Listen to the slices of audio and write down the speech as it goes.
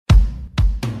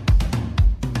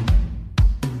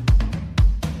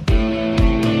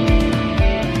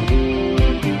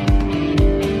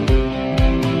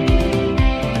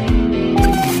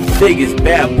Vegas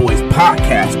Bad Boys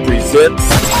podcast presents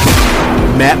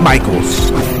Matt Michaels.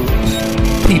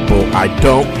 People I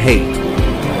don't hate.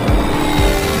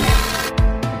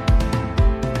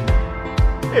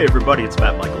 Hey everybody, it's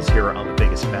Matt Michaels here on the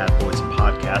Vegas Bad Boys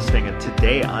podcasting, and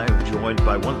today I am joined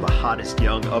by one of the hottest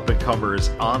young up-and-comers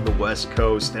on the West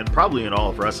Coast, and probably in all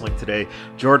of wrestling today,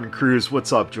 Jordan Cruz.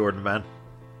 What's up, Jordan, man?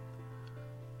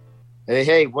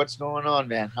 Hey, what's going on,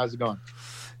 man? How's it going?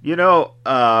 You know,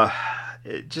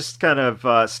 just kind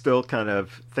of still kind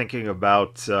of thinking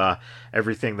about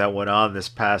everything that went on this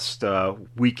past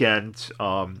weekend.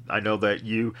 I know that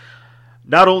you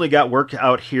not only got work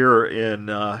out here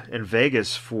in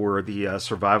Vegas for the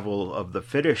Survival of the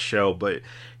Fittest show, but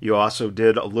you also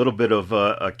did a little bit of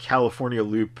a California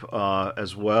loop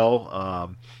as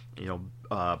well.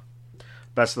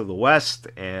 Best of the West,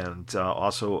 and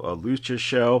also a Lucha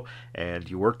show, and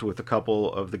you worked with a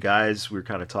couple of the guys. We were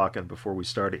kind of talking before we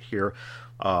started here.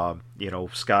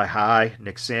 Sky High,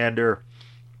 Nick Sander,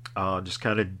 just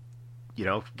kind of,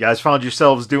 guys found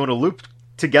yourselves doing a loop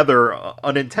together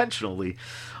unintentionally.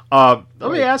 Let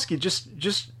me ask you,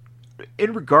 just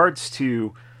in regards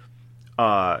to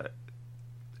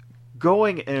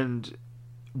going and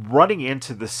running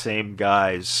into the same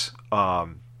guys,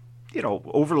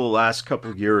 over the last couple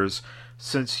of years,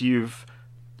 since you've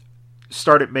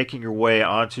started making your way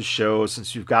onto shows,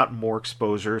 since you've gotten more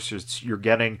exposure, since you're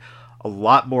getting a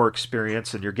lot more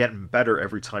experience and you're getting better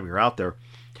every time you're out there,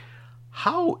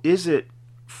 how is it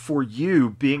for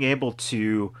you being able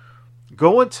to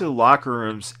go into locker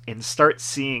rooms and start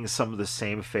seeing some of the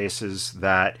same faces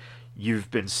that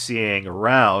you've been seeing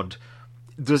around?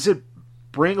 Does it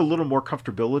bring a little more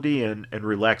comfortability and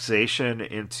relaxation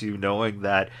into knowing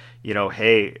that,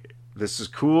 hey, this is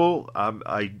cool.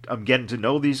 I'm getting to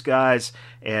know these guys,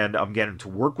 and I'm getting to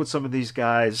work with some of these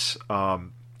guys.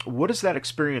 What has that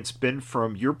experience been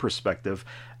from your perspective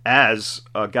as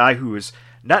a guy who is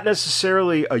not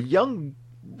necessarily a young,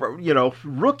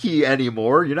 rookie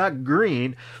anymore? You're not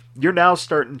green. You're now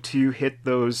starting to hit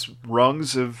those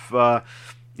rungs of,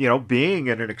 being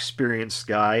an experienced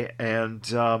guy. And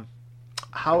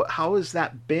how has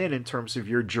that been in terms of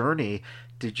your journey?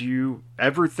 Did you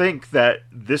ever think that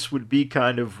this would be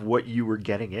kind of what you were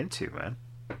getting into, man?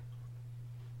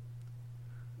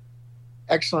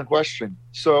 Excellent question.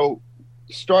 So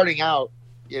starting out,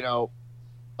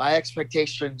 my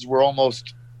expectations were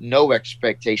almost no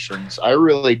expectations. I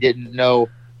really didn't know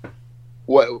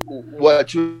what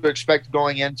to expect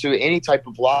going into any type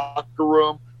of locker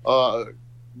room,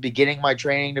 beginning my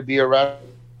training to be a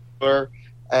wrestler,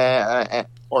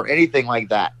 or anything like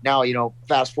that. Now,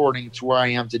 fast forwarding to where I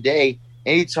am today,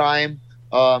 anytime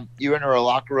you enter a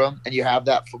locker room and you have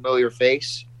that familiar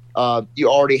face, you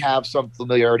already have some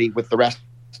familiarity with the rest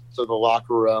of the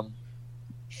locker room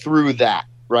through that,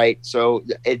 right? So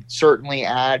it certainly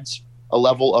adds a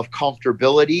level of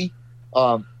comfortability,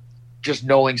 just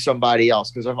knowing somebody else.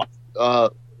 Because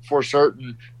for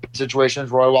certain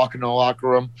situations where I walk into a locker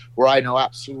room where I know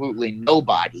absolutely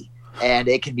nobody, and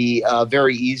it can be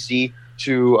very easy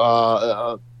to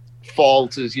fall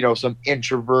to some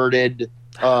introverted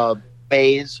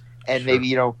phase, and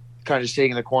maybe kind of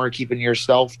staying in the corner, keeping to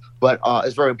yourself. But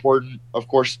it's very important, of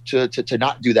course, to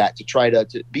not do that, to try to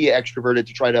be extroverted,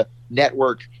 to try to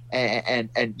network and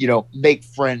make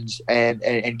friends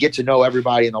and get to know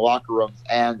everybody in the locker room.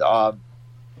 And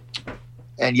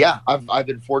yeah, I've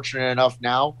been fortunate enough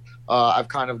now. I've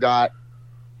kind of got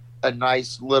a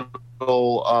nice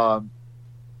little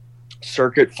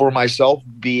circuit for myself,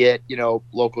 be it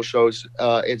local shows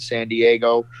in San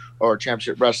Diego, or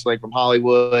Championship Wrestling from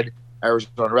Hollywood,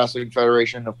 Arizona Wrestling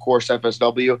Federation, of course,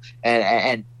 FSW,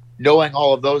 and knowing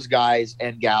all of those guys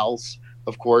and gals,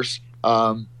 of course,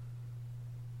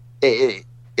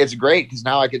 it's great, because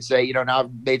now I could say, now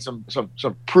I've made some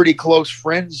pretty close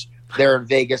friends there in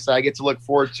Vegas that I get to look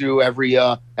forward to every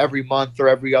month or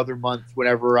every other month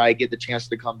whenever I get the chance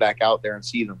to come back out there and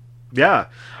see them. Yeah,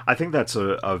 I think that's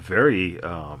a very,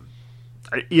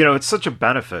 it's such a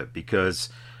benefit, because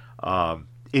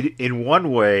in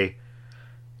one way,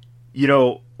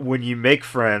 when you make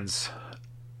friends,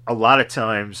 a lot of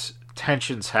times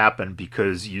tensions happen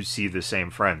because you see the same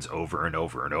friends over and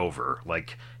over and over,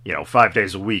 like, 5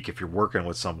 days a week if you're working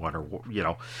with someone, or,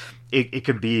 it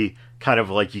can be kind of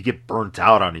like you get burnt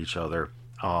out on each other.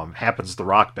 Happens to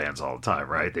rock bands all the time,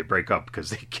 right? They break up because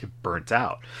they get burnt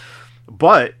out.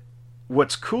 But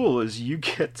what's cool is you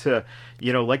get to,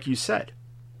 like you said,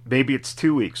 maybe it's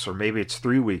 2 weeks, or maybe it's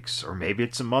 3 weeks, or maybe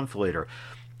it's a month later.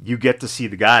 You get to see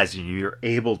the guys and you're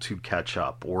able to catch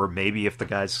up. Or maybe if the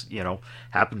guys,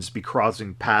 happens to be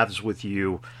crossing paths with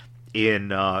you in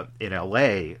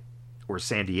LA or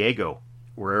San Diego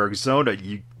or Arizona,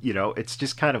 you know, it's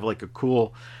just kind of like a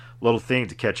cool little thing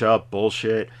to catch up,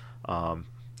 bullshit,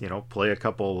 you know, play a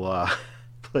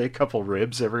couple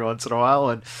ribs every once in a while,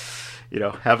 and you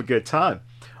know, have a good time.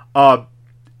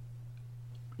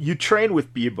 You train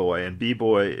with B-Boy, and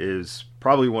B-Boy is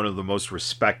probably one of the most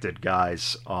respected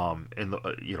guys in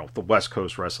the you know, the West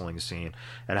Coast wrestling scene,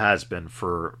 and has been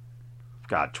for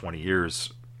 20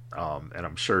 years. And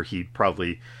I'm sure he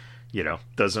probably, you know,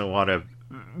 doesn't want to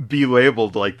be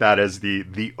labeled like that as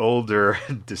the older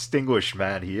distinguished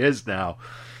man he is now,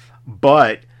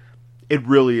 but it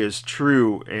really is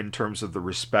true in terms of the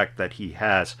respect that he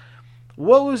has.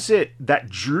 What was it that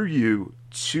drew you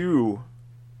to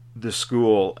the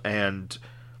school, and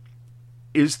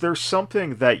is there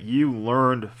something that you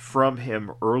learned from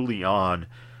him early on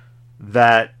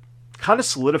that kind of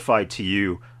solidified to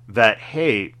you that,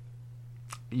 hey,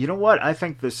 you know what, I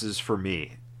think this is for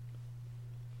me?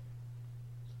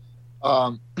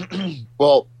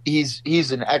 Well,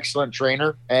 he's an excellent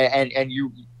trainer, and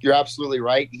you're absolutely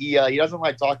right. He doesn't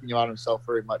like talking about himself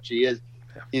very much.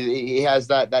 He has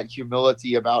that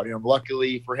humility about him.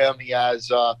 Luckily for him, he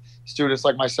has students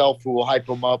like myself who will hype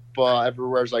him up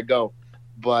everywhere as I go.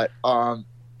 But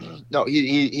no,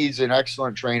 he's an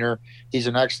excellent trainer. He's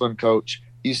an excellent coach.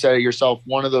 You said it yourself,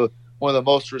 one of the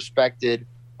most respected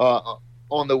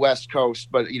on the West Coast.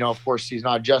 But you know, of course, he's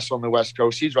not just on the West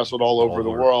Coast. He's wrestled all over the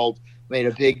world. Made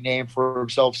a big name for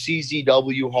himself.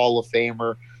 CZW Hall of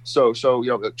Famer. So you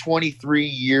know, 23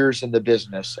 years in the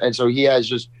business, and so he has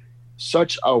just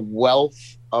such a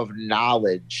wealth of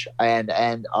knowledge,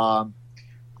 and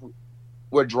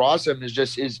what draws him is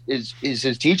just is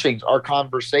his teachings, our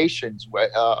conversations,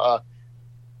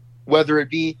 whether it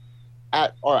be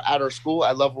at our school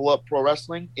at Level Up Pro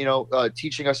Wrestling, you know,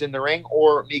 teaching us in the ring,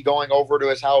 or me going over to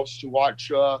his house to watch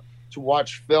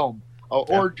film,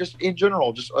 or just in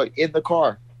general, just in the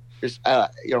car, just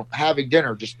you know, having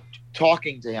dinner, just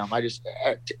talking to him. I just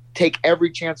take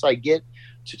every chance I get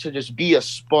to just be a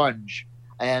sponge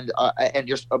and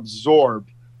just absorb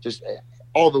just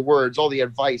all the words, all the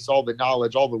advice, all the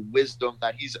knowledge, all the wisdom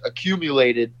that he's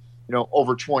accumulated, you know,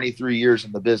 over 23 years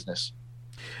in the business.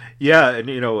 Yeah, and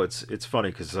you know, it's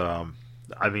funny because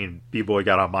I mean, B-Boy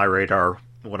got on my radar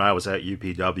when I was at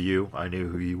UPW. I knew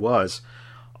who he was,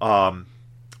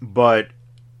 but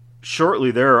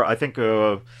shortly there, I think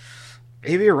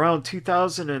maybe around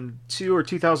 2002 or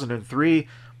 2003,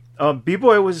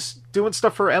 B-Boy was doing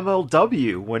stuff for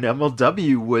MLW when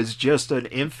MLW was just an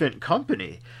infant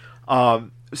company.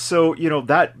 So, you know,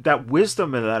 that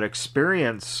wisdom and that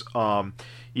experience,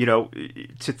 you know,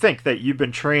 to think that you've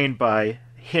been trained by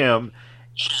him,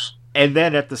 and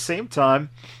then at the same time,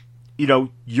 you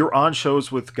know, you're on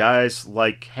shows with guys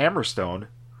like Hammerstone,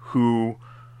 who,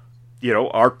 you know,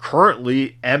 are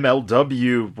currently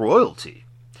MLW royalty.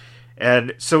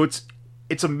 And so it's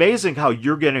amazing how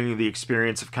you're getting the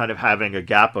experience of kind of having a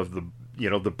gap of the, you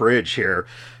know, the bridge here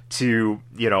to,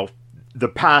 you know, the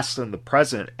past and the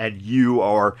present, and you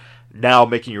are now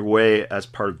making your way as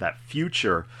part of that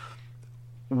future.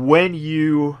 When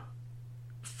you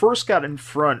first got in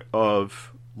front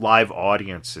of live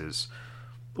audiences,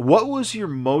 what was your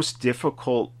most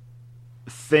difficult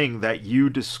thing that you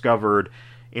discovered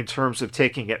in terms of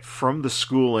taking it from the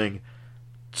schooling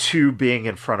to being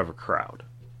in front of a crowd?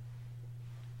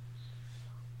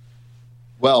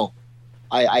 Well,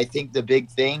 I think the big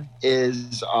thing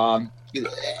is,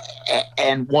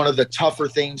 and one of the tougher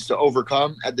things to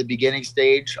overcome at the beginning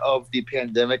stage of the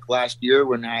pandemic last year,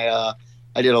 when I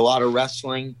did a lot of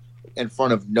wrestling in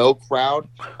front of no crowd,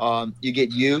 you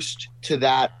get used to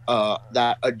that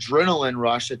adrenaline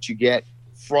rush that you get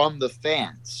from the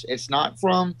fans. It's not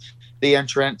from the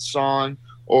entrance song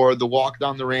or the walk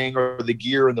down the ring or the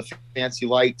gear and the fancy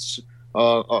lights,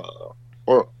 or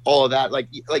all of that. Like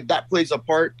that plays a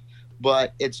part,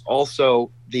 but it's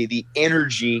also the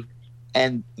energy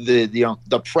and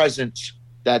the presence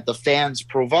that the fans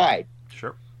provide.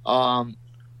 Sure.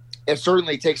 It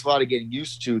certainly takes a lot of getting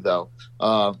used to, though.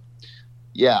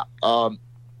 It's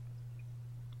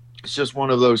just one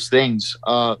of those things.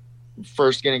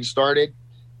 First getting started,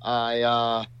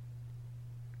 I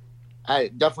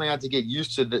definitely had to get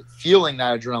used to feeling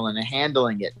that adrenaline and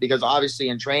handling it, because obviously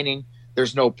in training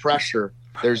there's no pressure,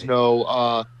 there's no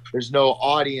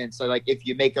audience. Like, if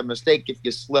you make a mistake, if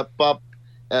you slip up,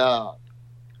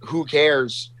 who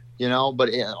cares, you know? But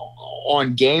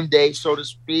on game day, so to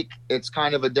speak, it's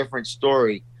kind of a different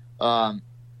story. But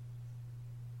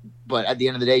at the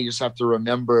end of the day, you just have to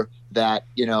remember that,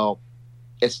 you know,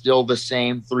 it's still the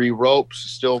same 3 ropes,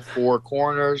 still 4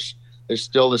 corners. There's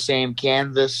still the same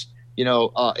canvas. You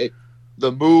know,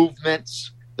 the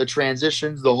movements, the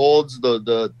transitions, the holds, the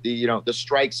the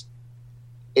strikes,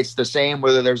 it's the same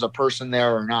whether there's a person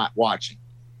there or not watching.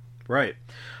 Right.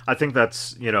 I think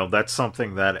that's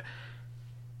something that,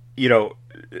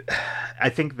 I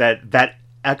think that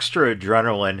extra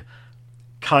adrenaline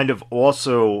kind of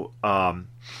also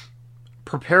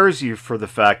prepares you for the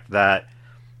fact that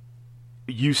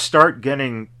you start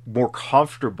getting more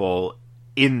comfortable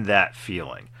in that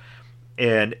feeling,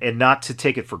 and not to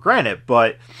take it for granted,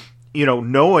 but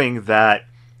knowing that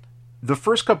the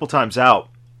first couple times out,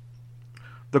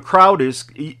 the crowd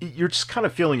you're just kind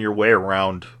of feeling your way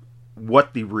around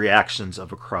what the reactions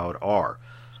of a crowd are.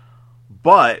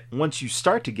 But once you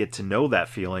start to get to know that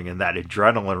feeling and that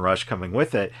adrenaline rush coming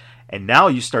with it, and now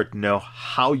you start to know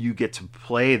how you get to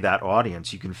play that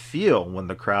audience, you can feel when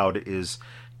the crowd is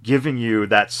giving you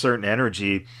that certain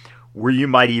energy where you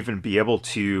might even be able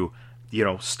to,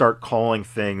 start calling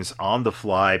things on the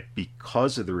fly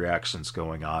because of the reactions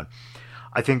going on.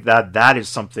 I think that is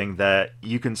something that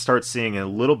you can start seeing a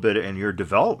little bit in your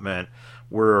development,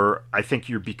 where I think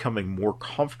you're becoming more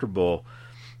comfortable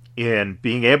in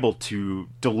being able to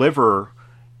deliver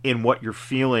in what you're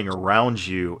feeling around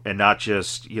you, and not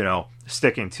just,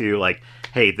 sticking to like,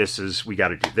 hey, we got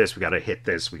to do this, we got to hit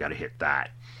this, we got to hit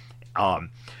that.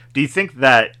 Do you think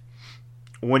that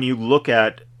when you look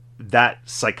at that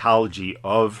psychology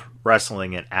of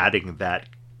wrestling and adding that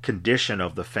condition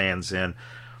of the fans in,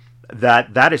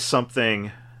 that is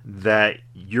something that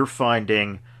you're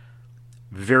finding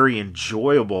very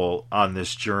enjoyable on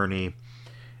this journey?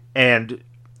 And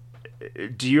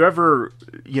do you ever,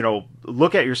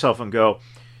 look at yourself and go,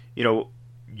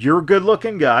 you're a good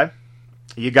looking guy,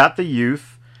 you got the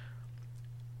youth,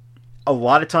 a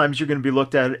lot of times you're going to be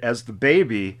looked at as the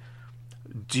baby.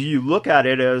 Do you look at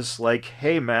it as like,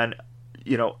 hey man,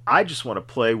 I just want to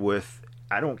play with,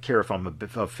 I don't care if I'm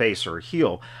a face or a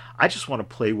heel, I just want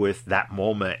to play with that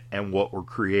moment and what we're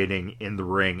creating in the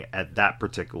ring at that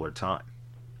particular time?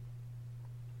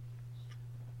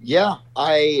 Yeah,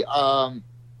 I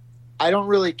don't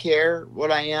really care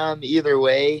what I am either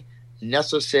way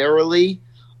necessarily.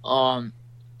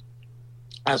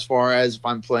 As far as if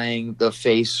I'm playing the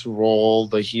face role,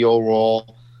 the heel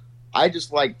role, I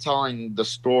just like telling the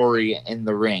story in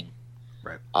the ring.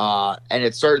 Right. And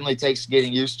it certainly takes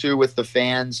getting used to with the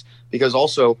fans, because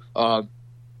also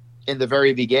in the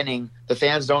very beginning, the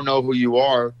fans don't know who you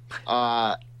are.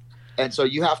 And so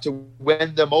you have to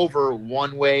win them over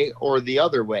one way or the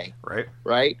other way. Right.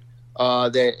 Right.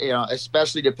 They,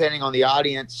 especially depending on the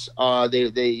audience,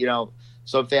 they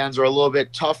some fans are a little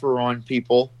bit tougher on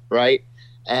people, right?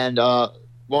 And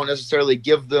won't necessarily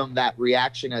give them that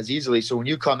reaction as easily. So when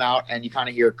you come out and you kind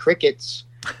of hear crickets,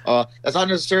 that's not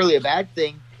necessarily a bad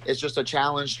thing. It's just a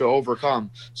challenge to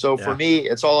overcome. So for me,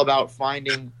 it's all about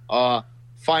finding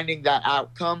that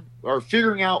outcome, or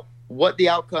figuring out what the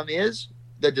outcome is,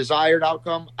 the desired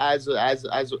outcome as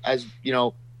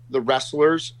the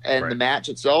wrestlers and the match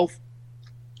itself,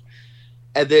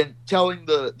 and then telling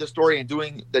the story and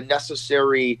doing the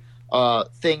necessary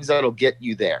things that'll get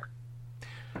you there.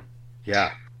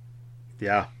 Yeah.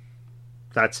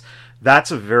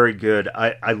 That's a very good,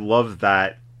 I love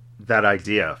that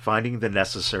idea, finding the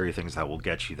necessary things that will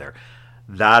get you there.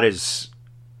 That is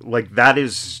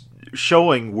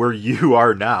showing where you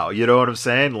are now. You know what I'm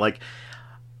saying? Like,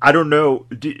 I don't know.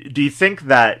 Do you think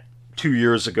that 2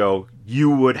 years ago you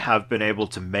would have been able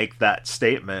to make that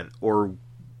statement, or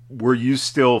were you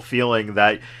still feeling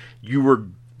that you were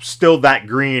still that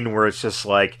green where it's just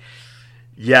like,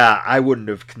 yeah, I wouldn't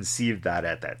have conceived that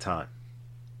at that time?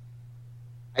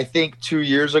 I think 2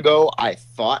 years ago I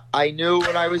thought I knew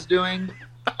what I was doing,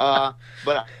 but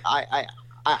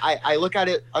I look at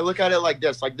it like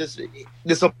this. Like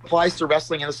this applies to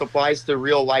wrestling, and this applies to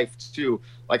real life too.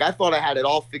 Like, I thought I had it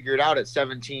all figured out at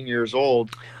 17 years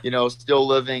old, still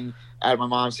living at my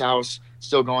mom's house,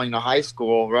 still going to high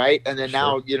school, right? And then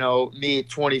now, me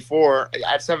 24,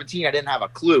 at 17, I didn't have a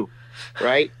clue,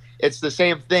 right? It's the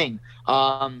same thing.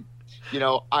 I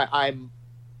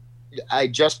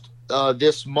just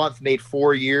this month made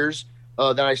 4 years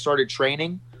that I started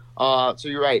training. So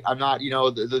you're right. I'm not,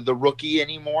 the rookie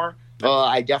anymore.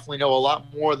 I definitely know a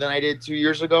lot more than I did 2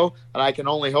 years ago. And I can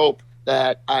only hope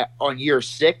that on year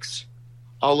 6,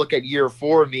 I'll look at year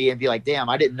 4 of me and be like, damn,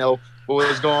 I didn't know what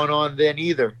was going on then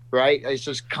either. Right. It's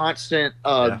just constant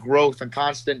growth and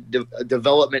constant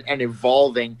development and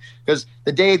evolving. Because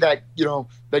the day that,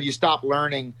 that you stop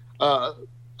learning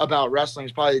about wrestling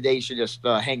is probably the day you should just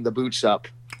hang the boots up.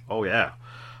 Oh, yeah.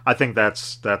 I think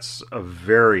that's a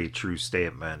very true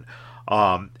statement.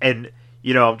 And,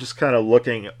 I'm just kind of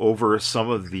looking over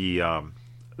some of the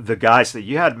the guys that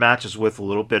you had matches with a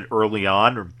little bit early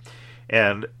on,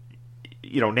 and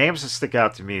names that stick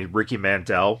out to me: Ricky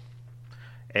Mandel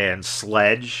and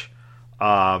Sledge,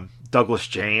 Douglas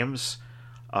James,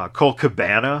 Cole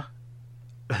Cabana,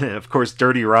 and of course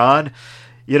Dirty Ron.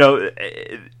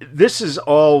 This is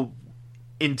all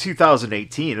in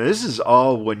 2018. This is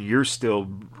all when you're still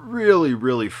really,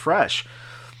 really fresh.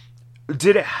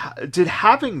 Did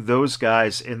having those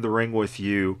guys in the ring with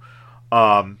you,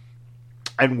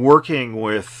 and working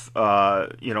with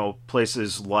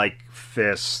places like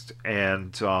Fist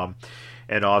and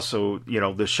also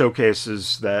the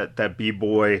showcases that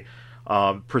B-Boy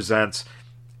presents,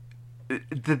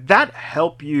 did that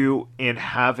help you in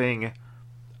having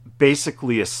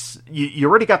basically you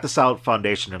already got the solid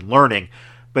foundation in learning,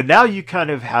 but now you kind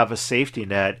of have a safety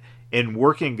net in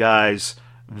working guys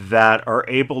that are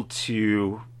able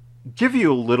to give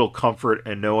you a little comfort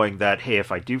in knowing that, hey,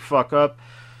 if I do fuck up,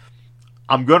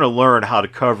 I'm going to learn how to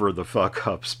cover the fuck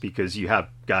ups, because you have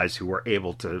guys who are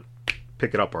able to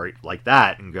pick it up right like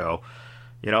that and go,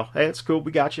 hey, it's cool,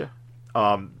 we got you.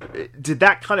 Did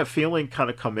that kind of feeling kind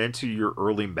of come into your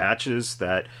early matches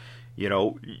that,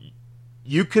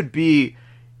 you could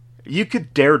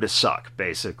dare to suck,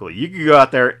 basically. You could go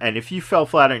out there, and if you fell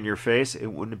flat on your face, it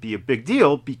wouldn't be a big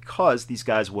deal because these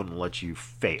guys wouldn't let you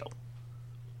fail.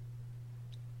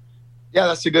 Yeah,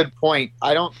 that's a good point.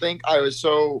 I don't think I was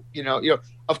so,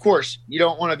 of course, you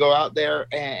don't want to go out there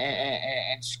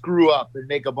and screw up and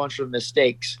make a bunch of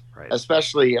mistakes, right?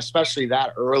 Especially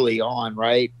that early on,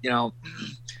 right? Your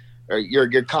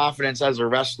confidence as a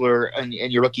wrestler in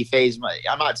your rookie phase.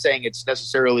 I'm not saying it's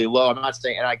necessarily low. I'm not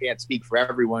saying, and I can't speak for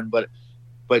everyone, but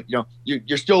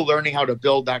you're still learning how to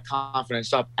build that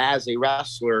confidence up as a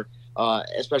wrestler,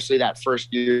 especially that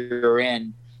first year you're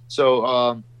in.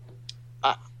 So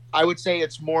I would say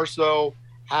it's more so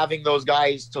having those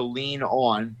guys to lean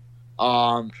on.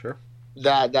 Sure.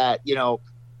 That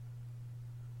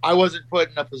I wasn't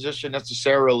put in a position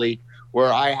necessarily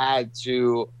where I had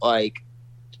to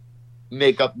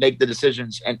make the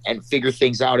decisions and figure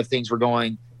things out if things were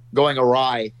going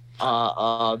awry.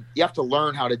 You have to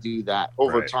learn how to do that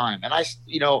over time. And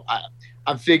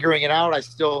I'm figuring it out. I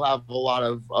still have a lot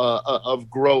of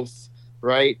growth,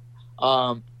 right?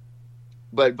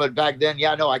 But back then,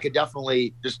 I could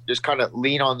definitely just kind of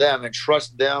lean on them and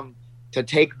trust them to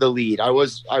take the lead. I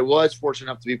was fortunate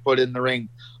enough to be put in the ring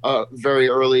very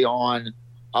early on,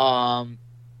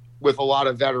 with a lot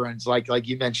of veterans. Like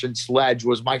you mentioned, Sledge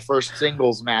was my first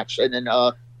singles match, and then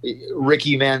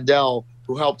Ricky Mandel,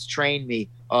 who helped train me.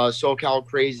 SoCal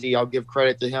Crazy, I'll give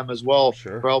credit to him as well.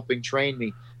 Sure. For helping train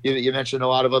me. You mentioned a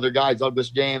lot of other guys. Douglas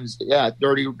James,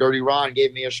 Dirty Ron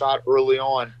gave me a shot early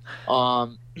on.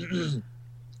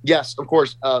 Yes, of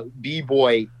course.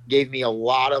 B-Boy gave me a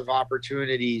lot of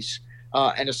opportunities,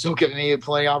 and is still giving me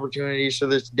plenty of opportunities to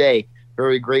this day.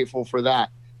 Very grateful for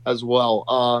that as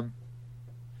well.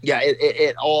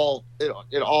 It all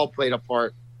played a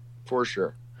part for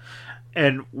sure.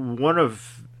 And one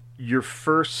of your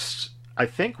first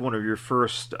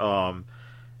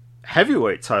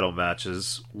heavyweight title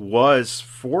matches was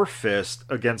for Fist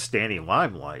against Danny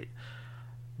Limelight.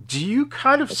 Do you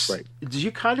kind of see?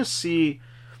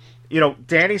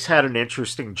 Danny's had an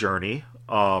interesting journey,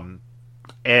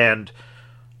 and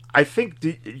I think,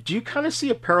 do you kind of see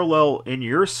a parallel in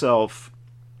yourself,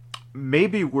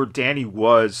 maybe where Danny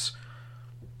was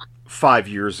 5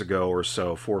 years ago or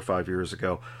so, 4 or 5 years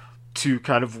ago, to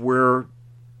kind of where,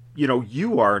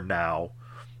 you are now,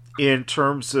 in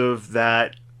terms of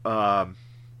that,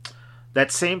 that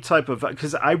same type of,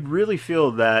 because I really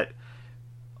feel that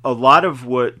a lot of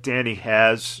what Danny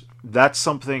has, that's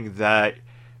something that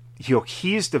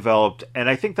he's developed, and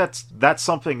I think that's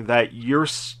something that you're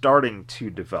starting to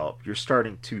develop. You're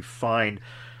starting to find,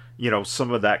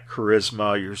 some of that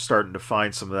charisma. You're starting to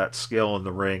find some of that skill in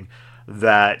the ring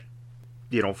that,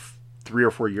 3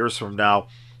 or 4 years from now,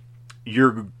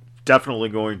 you're definitely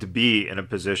going to be in a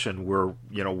position where,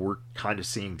 we're kind of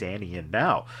seeing Danny in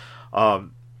now.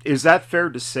 Is that fair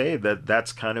to say that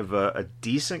that's kind of a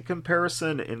decent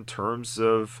comparison in terms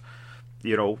of,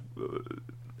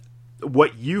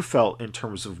 what you felt in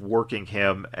terms of working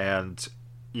him and,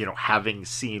 having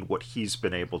seen what he's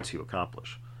been able to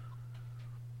accomplish?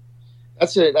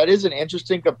 That is an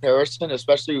interesting comparison,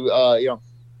 especially,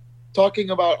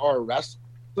 talking about our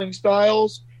wrestling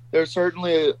styles. There's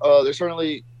certainly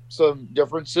some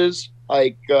differences,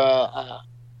 in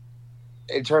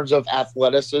terms of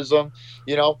athleticism.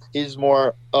 He's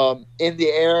more in the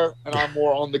air, and I'm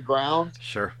more on the ground.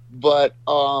 Sure. But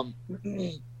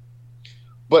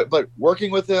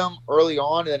working with him early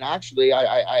on, and actually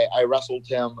I wrestled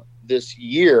him this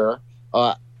year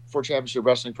for Championship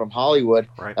Wrestling from Hollywood.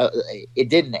 Right. It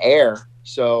didn't air.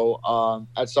 So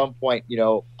at some point,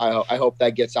 I hope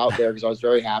that gets out there, because I was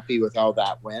very happy with how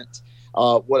that went.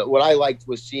 What I liked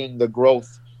was seeing the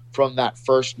growth from that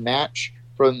first match,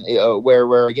 from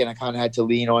where again I kind of had to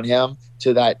lean on him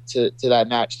to that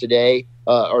match today,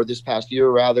 or this past year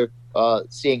rather.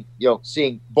 Seeing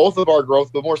both of our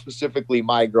growth, but more specifically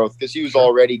my growth, because he was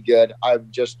already good. I'm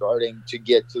just starting to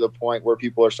get to the point where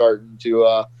people are starting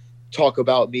to talk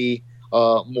about me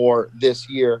more this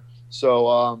year.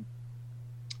 So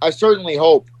I certainly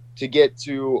hope to get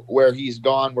to where he's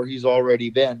gone, where he's already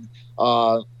been.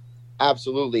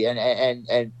 Absolutely.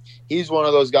 And he's one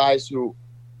of those guys who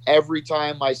every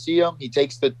time I see him, he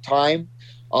takes the time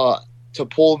to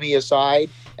pull me aside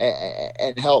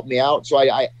and help me out. So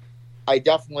I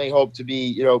definitely hope to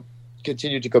be,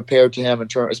 continue to compare to him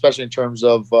especially in terms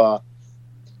of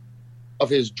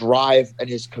his drive and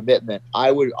his commitment.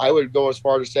 I would go as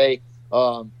far to say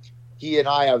he and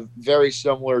I have very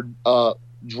similar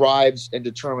drives and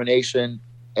determination,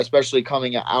 especially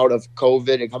coming out of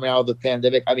COVID and coming out of the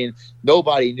pandemic. I mean,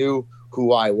 nobody knew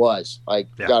who I was.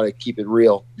 Got to keep it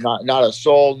real. Not a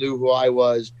soul knew who I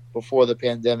was before the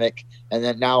pandemic, and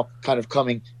then now kind of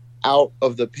coming out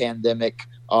of the pandemic,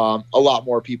 a lot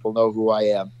more people know who I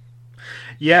am.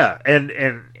 Yeah, and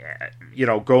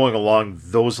going along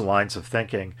those lines of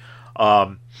thinking,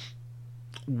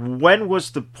 when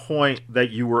was the point that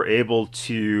you were able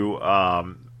to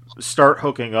start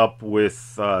hooking up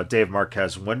with Dave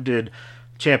Marquez? When did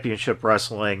Championship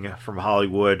Wrestling from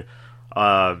Hollywood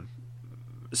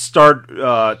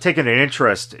start taking an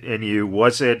interest in you?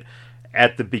 Was it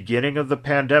at the beginning of the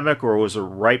pandemic, or was it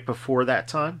right before that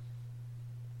time?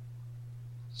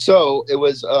 So it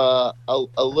was a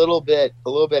little bit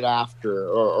after,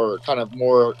 or kind of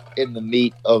more in the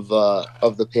meat of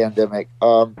the pandemic.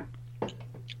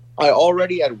 I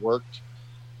already had worked,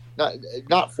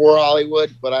 not for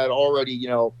Hollywood, but I had already,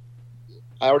 I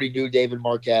already knew David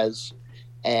Marquez,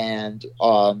 and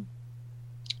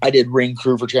I did ring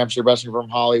crew for Championship Wrestling from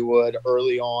Hollywood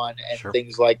early on, and Sure.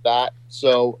 things like that.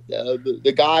 So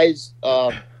the guys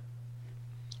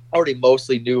already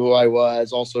mostly knew who I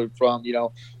was, also from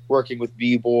working with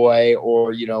B-Boy,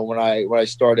 or when I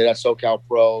started at SoCal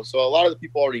Pro. So a lot of the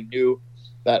people already knew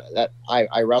that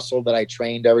I wrestled, that I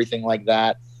trained, everything like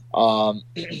that.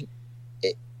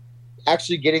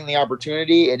 Actually getting the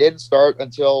opportunity, it didn't start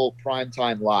until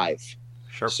Primetime Live.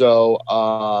 Sure. So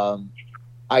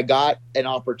I got an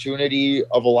opportunity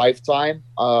of a lifetime.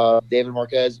 David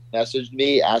Marquez messaged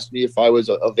me, asked me if I was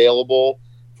available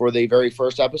for the very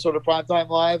first episode of Primetime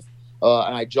Live,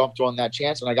 and I jumped on that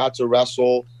chance, and I got to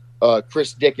wrestle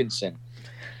Chris Dickinson,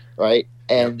 right?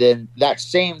 And then that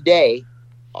same day,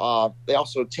 they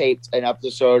also taped an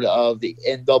episode of the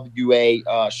NWA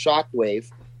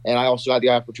Shockwave, and I also had the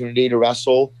opportunity to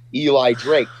wrestle Eli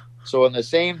Drake. So in the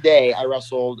same day, I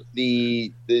wrestled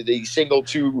the single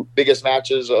two biggest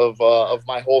matches of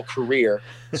my whole career.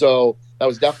 So that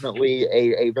was definitely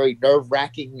a very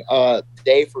nerve-wracking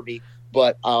day for me.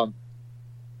 But I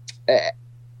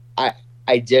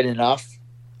did enough.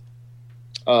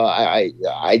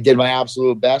 I did my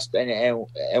absolute best, and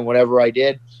whatever I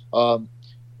did,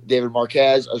 David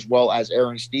Marquez, as well as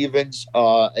Aaron Stevens,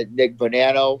 Nick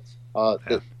Bonanno,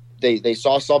 they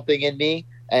saw something in me,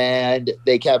 and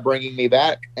they kept bringing me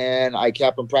back, and I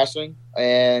kept impressing,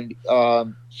 and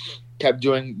kept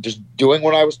doing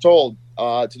what I was told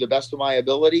to the best of my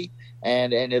ability,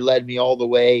 and it led me all the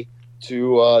way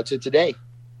to today.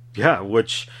 Yeah,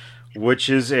 which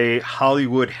is a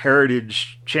Hollywood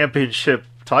Heritage Championship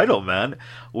title, man,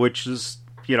 which is,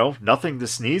 nothing to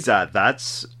sneeze at.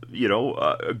 That's,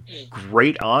 a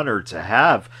great honor to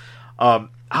have.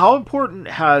 How important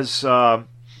has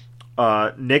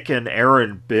Nick and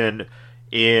Aaron been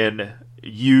in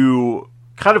you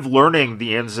kind of learning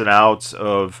the ins and outs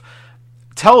of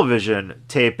television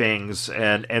tapings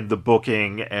and the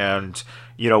booking, and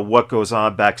what goes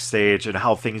on backstage, and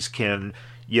how things can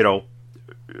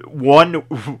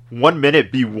one minute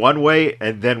be one way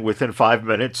and then within 5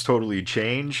 minutes totally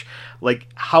change? Like,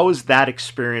 how has that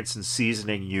experience and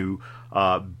seasoning you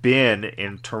been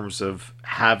in terms of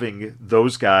having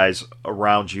those guys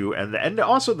around you, and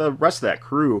also the rest of that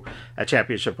crew at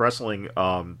Championship Wrestling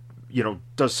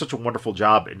does such a wonderful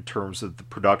job in terms of the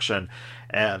production,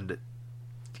 and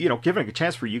giving a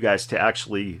chance for you guys to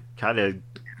actually kind of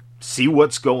see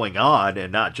what's going on,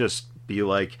 and not just be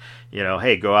like,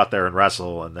 hey, go out there and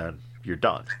wrestle and then you're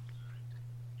done.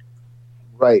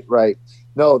 Right.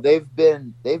 No, they've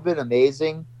been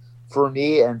amazing for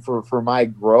me and for my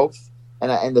growth.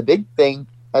 And the big thing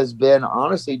has been,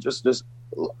 honestly, just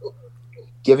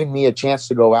giving me a chance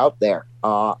to go out there,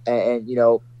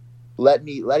 and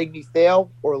letting me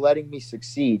fail or letting me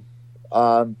succeed.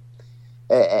 And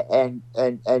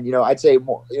I'd say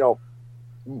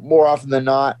more often than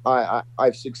not,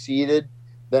 I've succeeded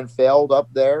than failed up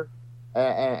there,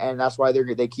 and that's why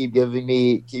they keep giving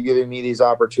me these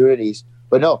opportunities.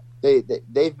 But no,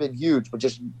 they've been huge. But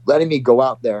just letting me go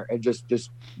out there and just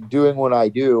doing what I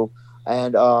do,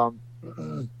 and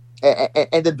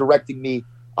then directing me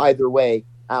either way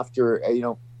after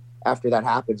that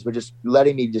happens. But just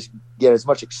letting me just get as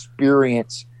much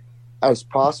experience as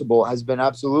possible has been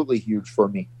absolutely huge for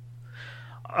me.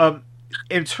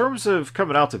 In terms of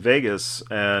coming out to Vegas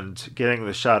and getting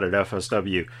the shot at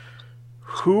FSW,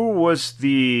 who was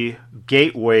the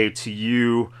gateway to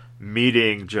you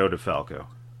meeting Joe DeFalco?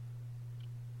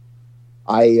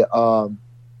 I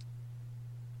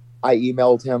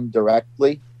emailed him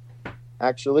directly,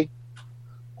 actually,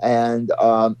 and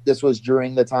this was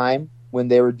during the time when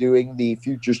they were doing the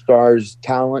Future Stars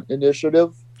Talent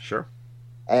Initiative. Sure.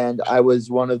 And I was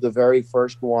one of the very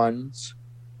first ones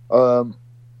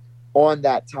on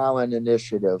that talent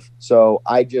initiative. So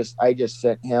I just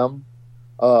sent him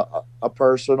a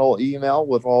personal email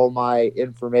with all my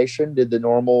information, did the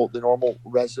normal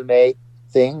resume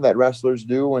thing that wrestlers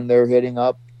do when they're hitting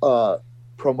up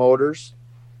promoters.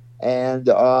 And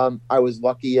I was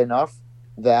lucky enough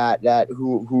that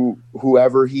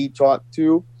whoever he talked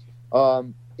to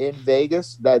in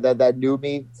Vegas that knew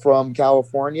me from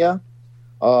California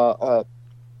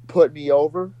put me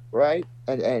over, right,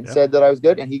 and said that I was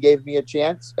good, and he gave me a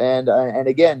chance, and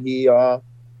again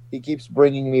he keeps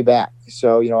bringing me back.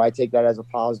 So I take that as a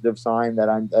positive sign that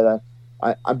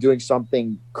I'm doing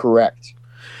something correct.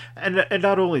 And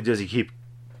not only does he keep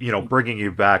bringing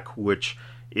you back, which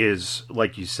is,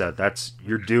 like you said, that's,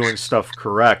 you're doing stuff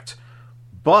correct,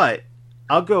 but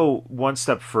I'll go one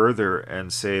step further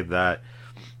and say that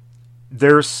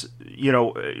there's,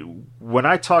 when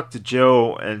I talk to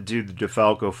Joe and do the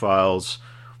DeFalco files,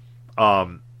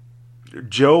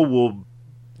 Joe will,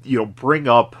 bring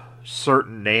up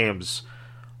certain names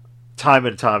time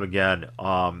and time again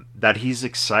that he's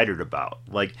excited about.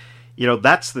 Like,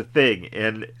 that's the thing.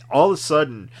 And all of a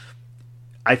sudden,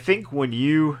 I think when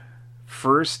you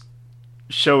first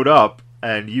showed up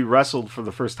and you wrestled for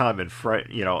the first time in front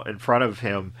of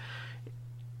him,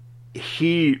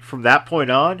 he, from that point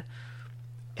on,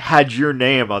 had your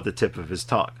name on the tip of his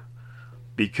tongue,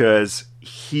 because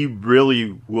he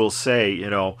really will say,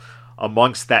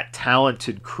 amongst that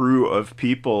talented crew of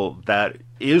people that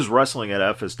is wrestling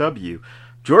at FSW,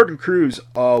 Jordan Cruz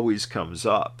always comes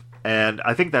up. And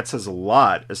I think that says a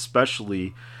lot,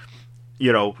 especially,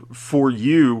 for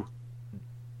you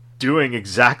doing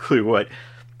exactly what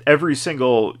every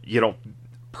single,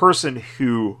 person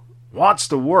who wants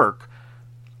to work,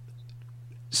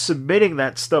 submitting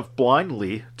that stuff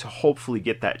blindly to hopefully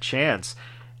get that chance,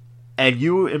 and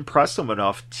you impress them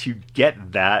enough to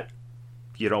get that,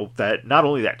 that not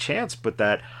only that chance, but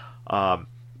that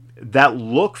that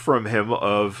look from him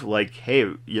of like, hey,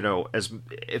 as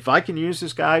if I can use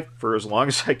this guy for as long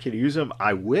as I can use him,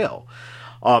 I will,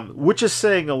 which is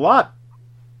saying a lot,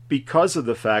 because of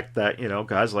the fact that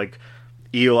guys like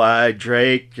Eli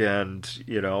Drake and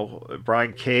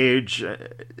Brian Cage,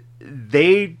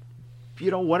 they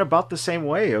went about the same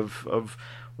way of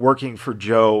working for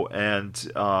Joe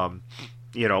and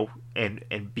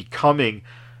and becoming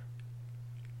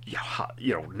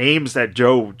names that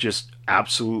Joe just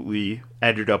absolutely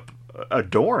ended up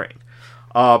adoring.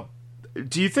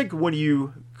 Do you think when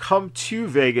you come to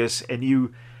Vegas and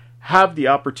you have the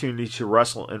opportunity to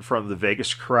wrestle in front of the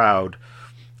Vegas crowd,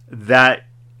 that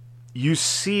you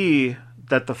see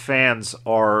that the fans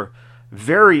are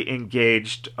very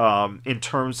engaged in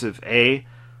terms of the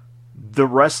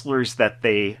wrestlers that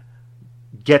they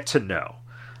get to know,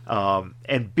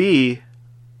 and B,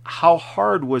 how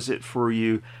hard was it for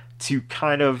you to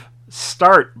kind of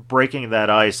start breaking that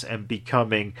ice and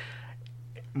becoming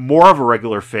more of a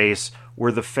regular face,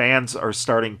 where the fans are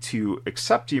starting to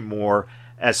accept you more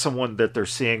as someone that they're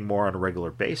seeing more on a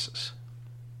regular basis?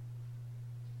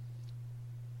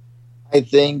 I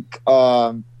think,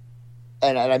 and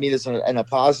I mean this in a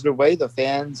positive way, the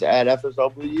fans at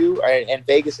FSW and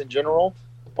Vegas in general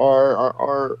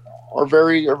are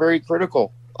very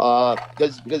critical,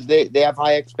 because they have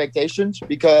high expectations,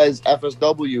 because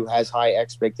FSW has high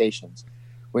expectations.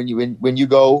 When you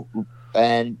go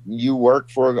and you work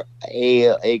for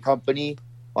a company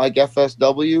like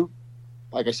FSW,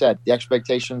 like I said, the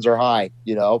expectations are high.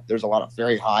 There's a lot of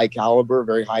very high caliber,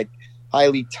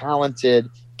 highly talented,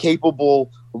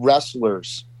 capable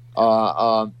wrestlers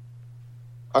across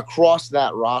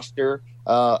that roster,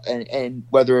 and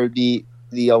whether it be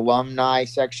the alumni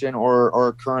section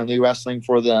or currently wrestling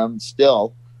for them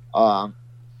still.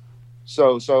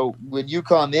 So when you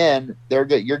come in,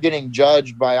 you're getting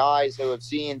judged by eyes who have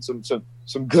seen some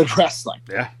good wrestling.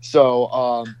 Yeah.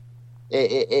 So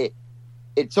it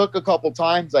took a couple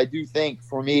times, I do think,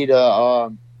 for me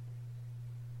to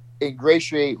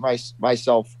ingratiate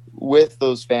myself with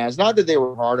those fans. Not that they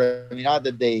were hard. I mean, not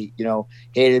that they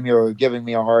hated me or were giving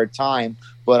me a hard time,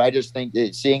 but I just think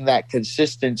that seeing that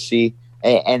consistency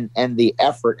and the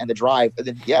effort and the drive, and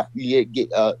then you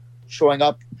get showing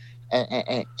up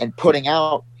and putting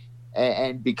out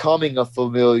and becoming a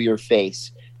familiar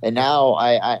face. And now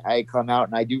I come out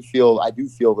and I do feel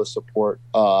the support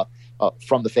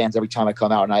from the fans every time I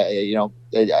come out. And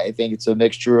I think it's a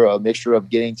mixture of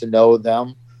getting to know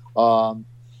them,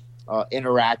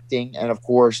 interacting, and of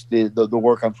course the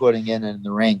work I'm putting in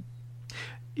the ring.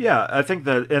 Yeah, I think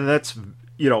that, and that's,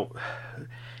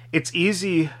 it's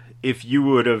easy if you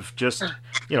would have just,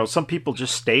 some people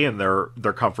just stay in their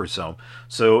comfort zone.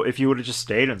 So if you would have just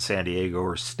stayed in San Diego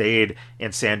or stayed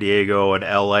in San Diego and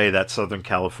LA, that Southern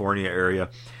California area,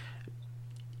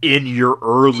 in your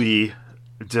early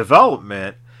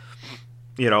development,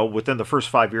 within the first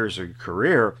 5 years of your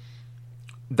career,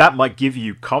 that might give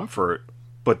you comfort,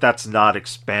 but that's not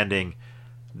expanding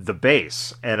the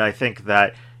base. And I think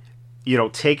that,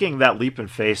 taking that leap in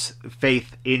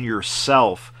faith in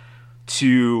yourself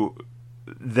to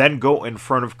then go in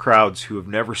front of crowds who have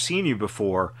never seen you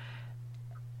before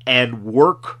and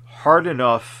work hard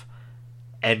enough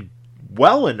and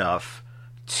well enough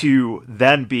to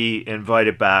then be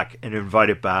invited back.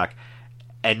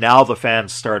 And now the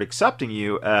fans start accepting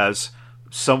you as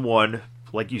someone,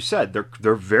 like you said,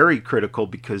 they're very critical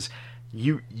because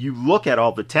you look at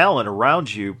all the talent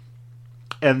around you,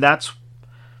 and that's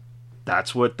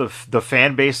what the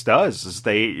fan base does, is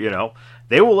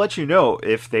they will let you know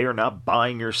if they are not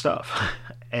buying your stuff.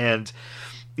 And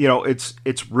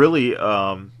it's really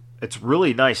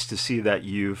nice to see that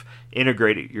you've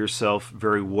integrated yourself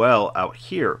very well out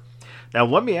here. Now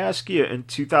let me ask you, in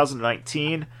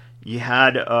 2019 you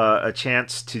had a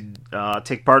chance to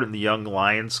take part in the Young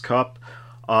Lions Cup.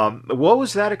 What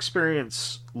was that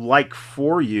experience like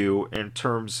for you in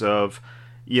terms of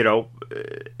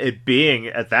it being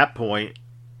at that point?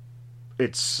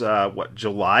 It's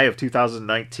July of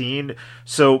 2019.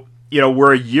 So,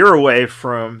 we're a year away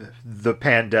from the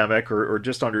pandemic, or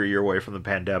just under a year away from the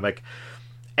pandemic.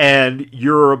 And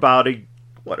you're about a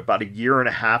year and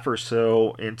a half or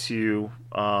so into,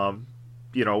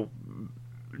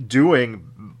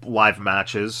 doing live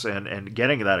matches and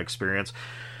getting that experience.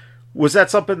 Was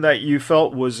that something that you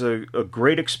felt was a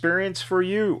great experience for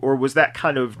you, or was that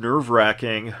kind of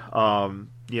nerve-wracking,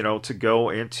 to go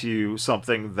into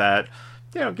something that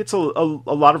gets a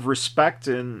lot of respect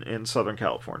in Southern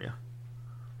California?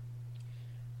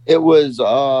 It was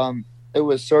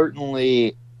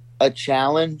certainly a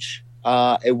challenge.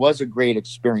 It was a great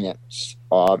experience.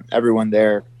 Everyone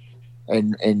there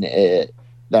and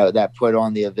that put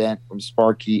on the event, from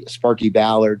Sparky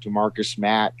Ballard to Marcus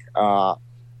Mack,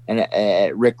 and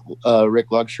Rick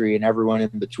Luxury, and everyone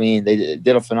in between, they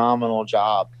did a phenomenal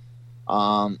job.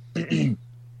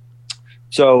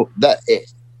 So that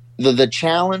the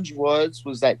challenge was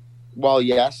that, well,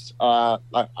 yes, I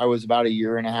was about a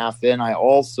year and a half in. I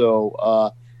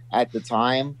also at the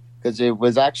time, because it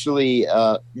was actually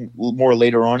more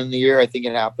later on in the year, I think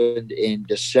it happened in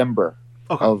December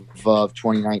of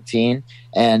 2019,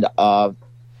 and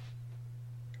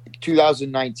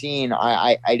 2019,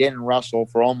 I didn't wrestle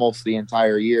for almost the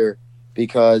entire year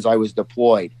because I was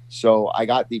deployed. So I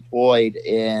got deployed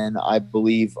in, I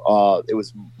believe, it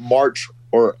was March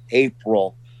or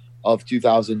April of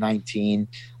 2019.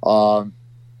 And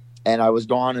I was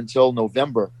gone until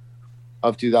November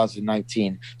of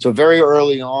 2019. So very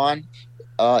early on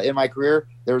in my career,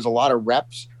 there was a lot of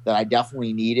reps that I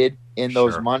definitely needed in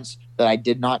those months that I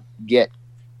did not get.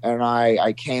 And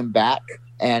I came back,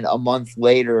 and a month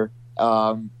later,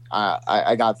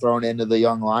 I got thrown into the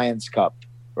Young Lions Cup,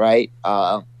 right?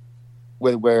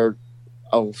 Where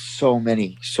so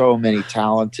many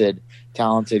talented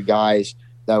guys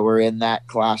that were in that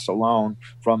class alone,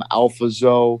 from Alpha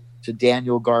Zoe to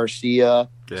Daniel Garcia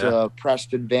to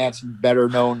Preston Vance, better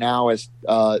known now as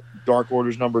Dark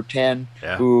Order's number 10,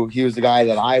 who he was the guy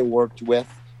that I worked with.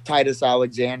 Titus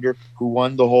Alexander, who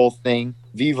won the whole thing.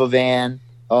 Viva Van,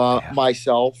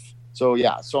 myself. So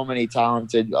so many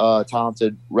talented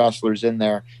wrestlers in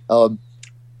there.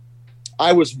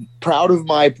 I was proud of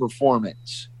my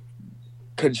performance,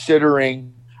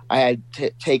 considering I had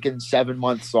taken 7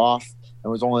 months off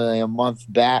and was only a month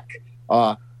back.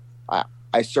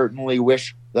 I certainly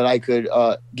wish that I could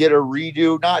get a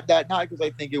redo. Not because I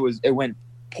think it went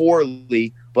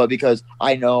poorly, but because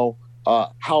I know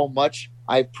how much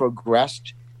I've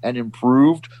progressed and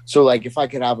improved. So like if I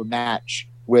could have a match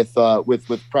with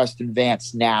Preston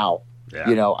Vance now,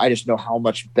 I just know how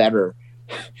much better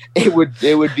it would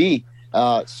be.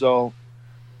 So,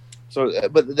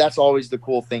 but that's always the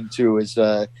cool thing too, is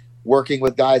working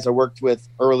with guys I worked with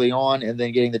early on, and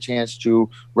then getting the chance to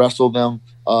wrestle them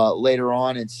later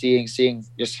on, and seeing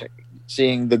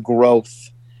the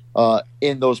growth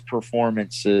in those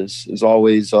performances is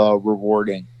always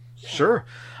rewarding. Sure.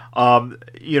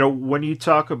 When you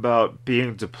talk about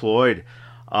being deployed,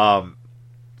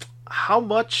 how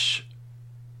much,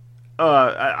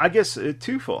 I guess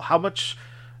twofold, how much,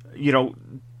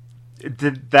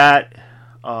 did that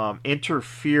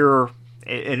interfere,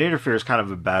 and interfere is kind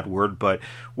of a bad word, but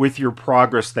with your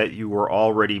progress that you were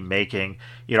already making,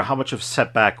 how much of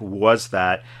setback was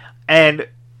that? And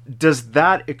does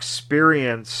that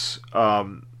experience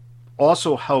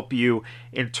also help you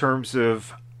in terms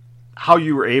of how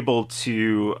you were able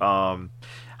to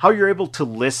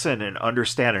listen and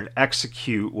understand and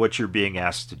execute what you're being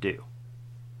asked to do?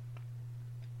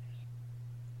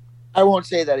 I won't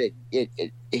say that it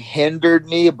hindered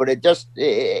me, but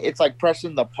it's like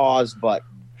pressing the pause button.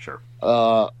 Sure.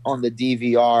 On the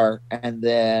DVR, and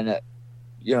then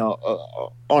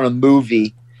on a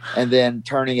movie, and then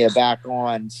turning it back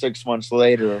on 6 months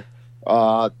later.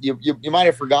 You might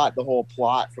have forgot the whole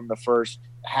plot from the first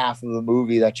half of the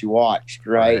movie that you watched,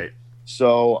 right?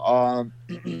 So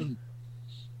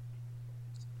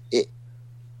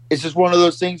it's just one of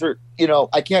those things where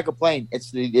I can't complain.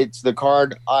 It's the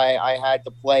card I had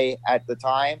to play at the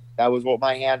time. That was what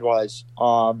my hand was.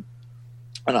 And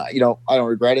I don't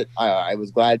regret it. I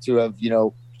was glad to have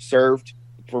served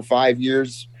for 5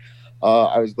 years.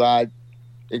 I was glad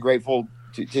and grateful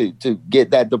to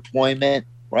get that deployment,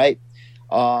 right?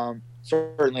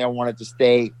 Certainly I wanted to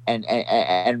stay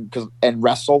and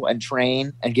wrestle and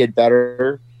train and get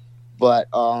better, but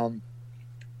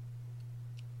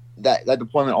that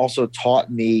deployment also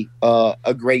taught me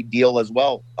a great deal as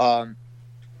well,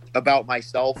 about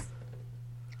myself,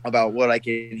 about what I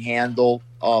can handle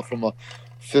from a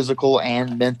physical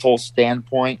and mental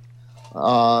standpoint,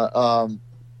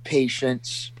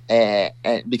 patience, and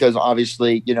because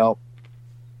obviously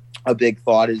a big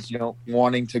thought is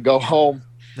wanting to go home,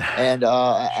 and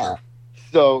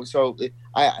so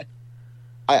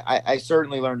I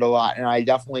certainly learned a lot, and I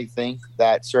definitely think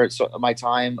that my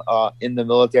time in the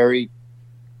military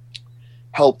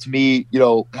helped me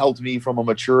from a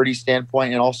maturity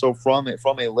standpoint, and also from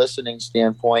a listening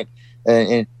standpoint,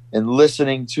 and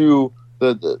listening to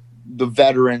the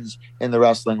veterans in the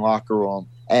wrestling locker room,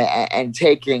 and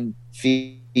taking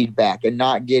feedback, and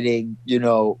not getting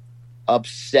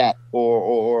upset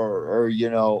or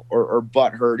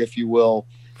butthurt, if you will,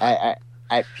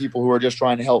 at people who are just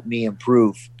trying to help me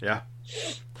improve. Yeah.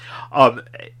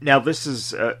 Now this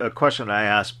is a question I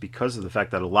ask because of the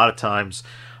fact that a lot of times,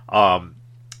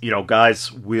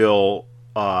 guys will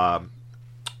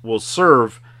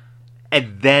serve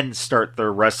and then start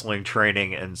their wrestling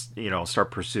training and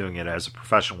start pursuing it as a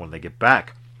profession when they get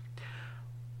back.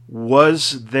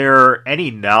 Was there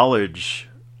any knowledge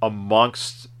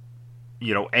amongst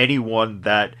anyone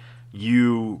that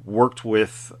you worked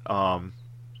with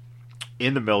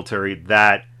in the military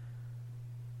that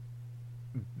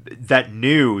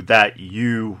knew that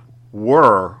you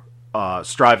were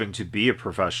striving to be a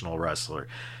professional wrestler?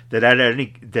 Did at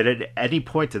any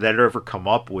point did that ever come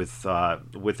up with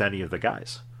any of the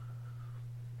guys?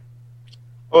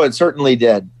 Oh, it certainly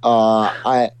did.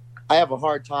 I have a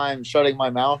hard time shutting my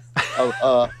mouth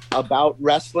about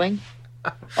wrestling.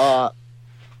 I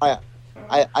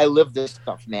live this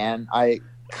stuff, man. I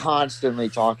constantly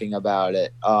talking about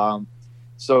it.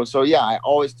 So yeah, I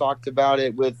always talked about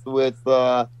it with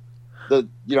the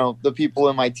people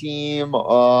in my team,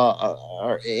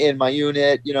 or in my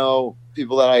unit,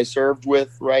 people that I served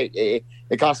with, right? It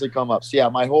constantly come up. So yeah,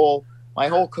 my whole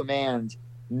command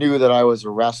knew that I was a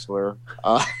wrestler.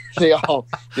 They all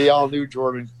knew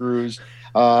Jordan Cruz.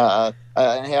 A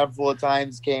handful of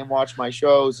times came watch my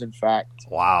shows, in fact.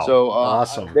 Wow. So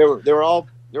awesome. They were all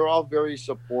very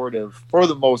supportive for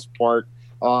the most part.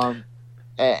 And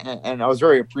I was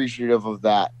very appreciative of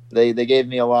that. They gave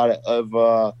me a lot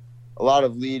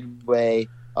of leeway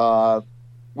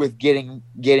with getting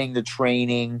the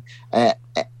training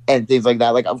and things like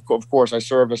that. Like of course I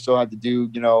served. I still had to do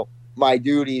my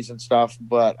duties and stuff,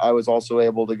 but I was also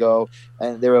able to go,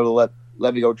 and they were able to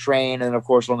let me go train, and of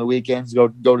course on the weekends go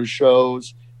to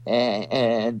shows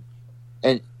and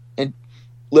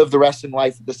live the wrestling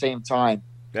life at the same time.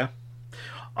 Yeah.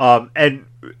 And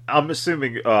I'm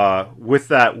assuming with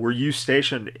that, were you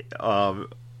stationed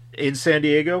in San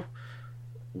Diego?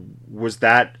 Was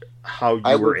that how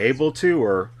you were able to,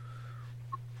 or?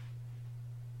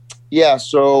 Yeah,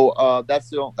 so that's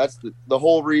the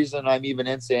whole reason I'm even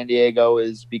in San Diego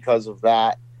is because of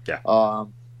that. Yeah.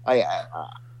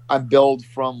 I'm billed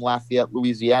from Lafayette,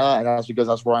 Louisiana, and that's because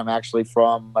that's where I'm actually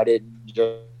from. I didn't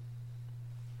just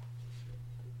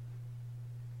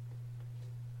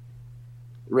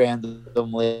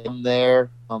randomly there.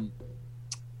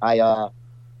 I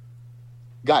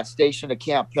got stationed at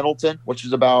Camp Pendleton, which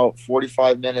is about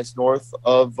 45 minutes north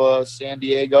of San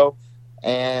Diego,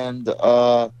 and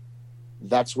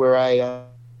that's where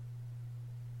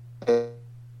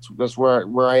that's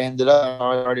where I ended up.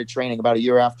 I started training about a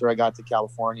year after I got to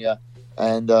California,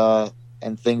 and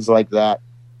things like that.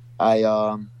 I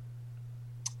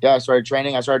started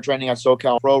training. I started training at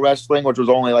SoCal Pro Wrestling, which was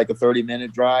only like a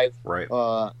 30-minute drive. Right.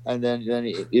 And then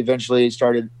eventually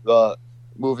started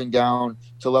moving down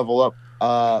to Level Up.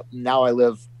 Now I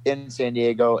live in San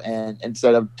Diego, and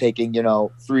instead of taking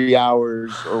 3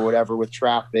 hours or whatever with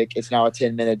traffic, it's now a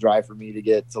 10-minute drive for me to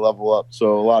get to Level Up.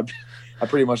 So I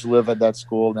pretty much live at that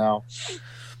school now.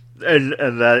 And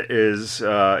that is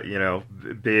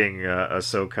being a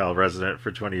SoCal resident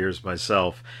for 20 years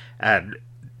myself, and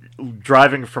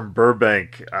driving from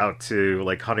Burbank out to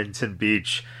like Huntington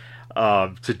Beach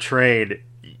to train,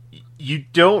 you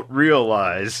don't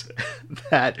realize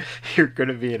that you're going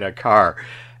to be in a car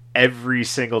every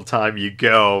single time you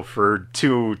go for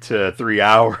 2 to 3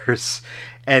 hours,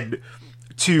 and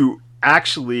to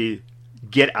actually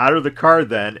get out of the car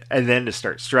then, and then to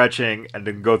start stretching and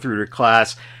then go through to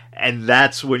class, and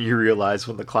that's when you realize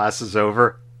when the class is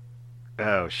over,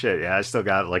 oh shit, yeah, I still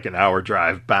got like an hour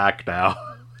drive back now.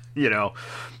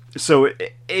 So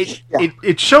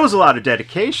it shows a lot of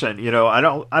dedication. I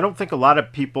don't think a lot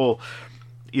of people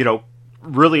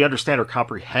really understand or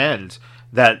comprehend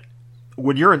that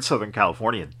when you're in Southern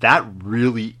California, that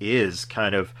really is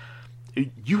kind of,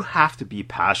 you have to be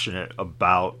passionate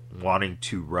about wanting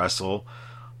to wrestle,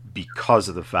 because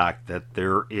of the fact that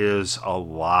there is a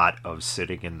lot of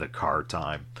sitting in the car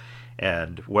time,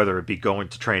 and whether it be going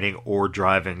to training or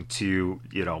driving to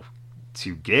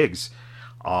gigs,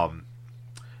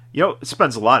 it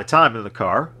spends a lot of time in the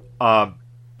car.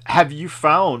 Have you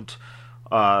found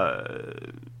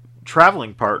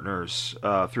traveling partners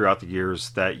throughout the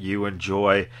years that you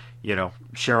enjoy,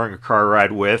 sharing a car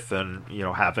ride with, and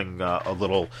having a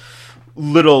little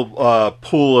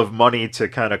pool of money to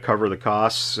kind of cover the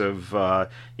costs of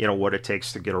what it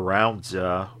takes to get around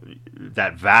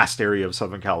that vast area of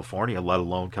Southern California, let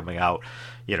alone coming out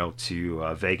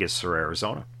to Vegas or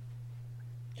Arizona?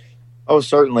 Oh,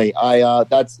 certainly.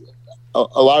 That's a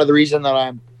lot of the reason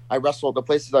that I wrestle the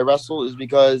places I wrestle is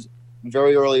because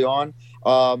very early on,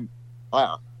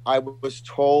 I was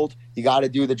told you got to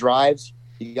do the drives,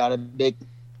 you got to make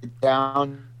it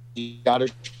down, you got to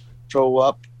show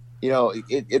up.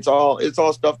 It's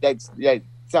all stuff that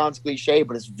sounds cliche,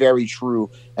 but it's very true.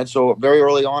 And so very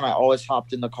early on, I always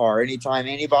hopped in the car. Anytime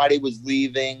anybody was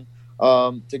leaving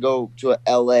to go to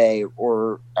LA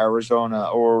or Arizona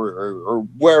or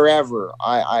wherever,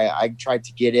 I tried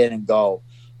to get in and go.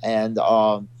 And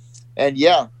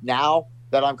yeah, now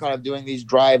that I'm kind of doing these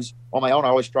drives on my own, I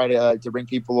always try to bring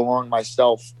people along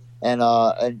myself. And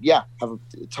yeah, have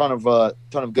a ton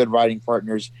of good riding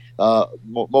partners.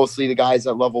 Mostly the guys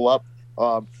that Level Up.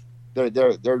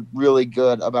 They're really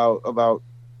good about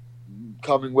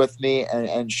coming with me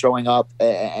and showing up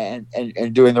and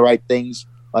doing the right things.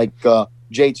 Like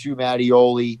J2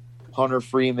 Mattioli, Hunter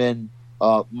Freeman,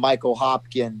 Michael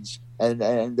Hopkins,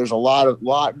 and there's a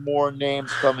lot more names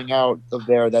coming out of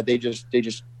there that they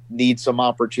just need some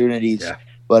opportunities. Yeah.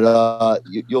 But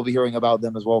you'll be hearing about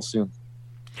them as well soon.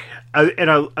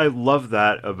 I love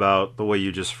that about the way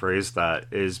you just phrased that,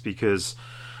 is because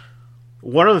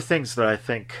one of the things that I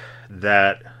think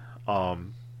that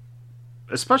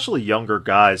especially younger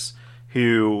guys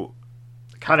who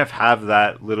kind of have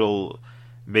that little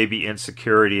maybe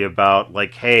insecurity about,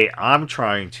 like, hey, I'm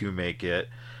trying to make it,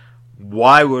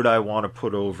 why would I want to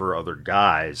put over other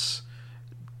guys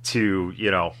to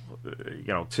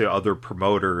to other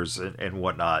promoters and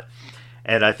whatnot.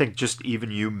 And I think just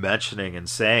even you mentioning and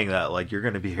saying that, like, you're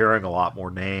going to be hearing a lot more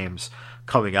names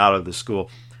coming out of the school,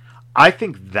 I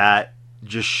think that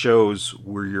just shows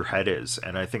where your head is.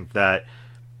 And I think that,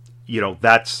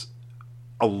 that's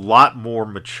a lot more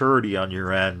maturity on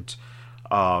your end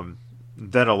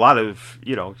than a lot of,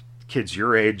 kids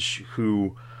your age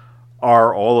who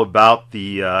are all about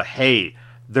the, hey,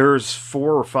 there's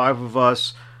 4 or 5 of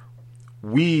us,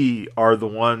 we are the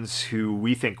ones who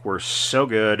we think we're so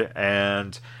good,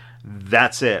 and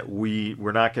that's it.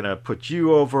 We're not going to put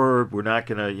you over. We're not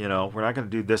going to, we're not going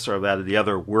to do this or that or the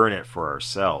other. We're in it for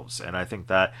ourselves. And I think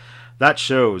that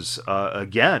shows,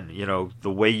 again,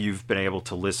 the way you've been able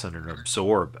to listen and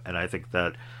absorb. And I think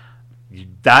that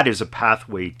is a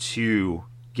pathway to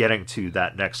getting to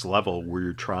that next level where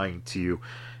you're trying to,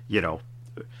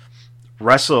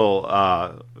 wrestle,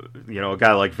 a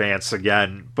guy like Vance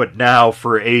again, but now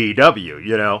for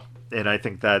AEW, and I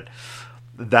think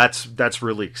that's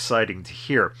really exciting to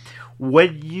hear.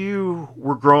 When you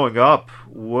were growing up,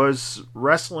 was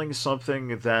wrestling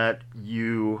something that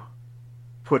you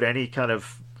put any kind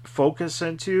of focus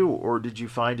into, or did you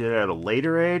find it at a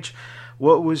later age?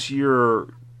 What was your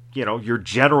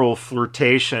general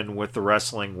flirtation with the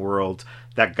wrestling world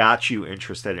that got you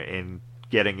interested in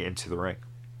getting into the ring?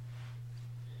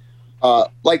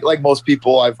 Like most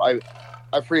people,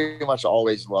 I pretty much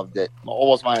always loved it.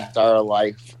 Almost my entire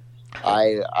life,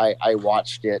 I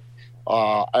watched it,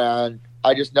 and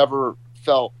I just never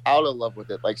fell out of love with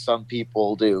it like some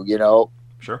people do.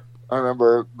 Sure. I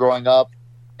remember growing up,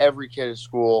 every kid in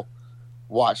school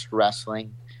watched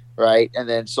wrestling, right? And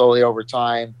then slowly over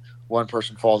time, one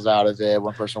person falls out of it,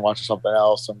 one person watches something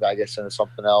else, some guy gets into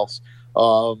something else.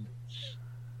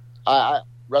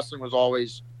 Wrestling was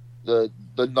always the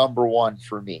number one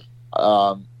for me.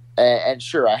 And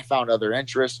sure, I found other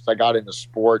interests. I got into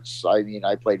sports. I mean,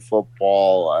 I played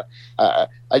football. I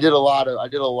did a lot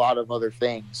of other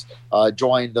things.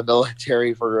 Joined the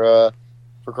military for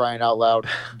crying out loud.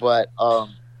 But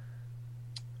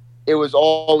it was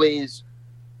always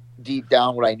deep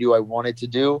down what I knew I wanted to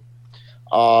do.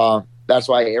 That's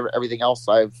why everything else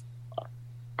I've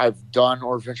done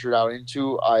or ventured out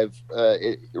into,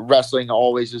 wrestling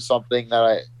always is something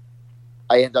that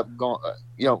I end up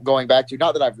going back to.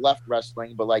 Not that I've left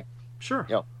wrestling, but like, sure,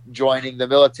 joining the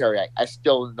military, I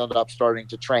still ended up starting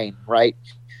to train, right?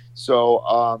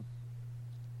 So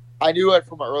I knew it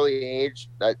from an early age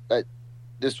that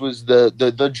this was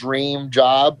the dream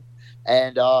job,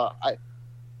 and I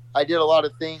did a lot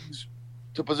of things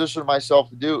to position myself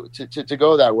to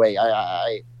go that way.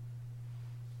 I've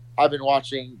been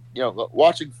watching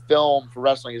film for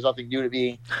wrestling is nothing new to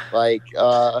me. Like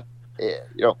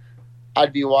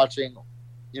I'd be watching,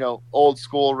 old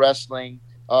school wrestling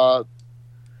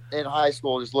in high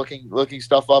school, just looking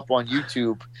stuff up on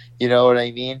YouTube. You know what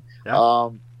I mean? Yeah.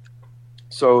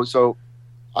 So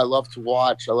I love to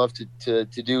watch. I love to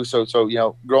do so.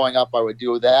 So growing up, I would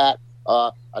do that.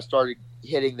 I started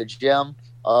hitting the gym,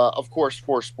 of course,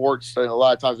 for sports. And a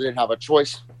lot of times I didn't have a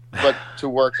choice but to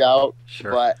work out.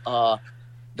 Sure. But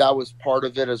that was part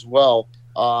of it as well.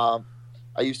 I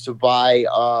used to buy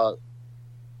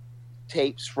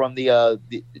tapes from the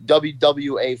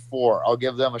WWA4. I'll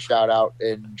give them a shout out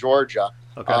in Georgia.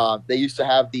 Okay. They used to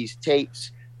have these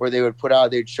tapes where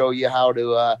they'd show you how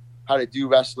to do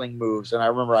wrestling moves. And I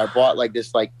remember I bought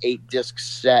this 8-disc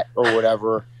set or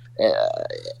whatever.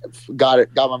 Got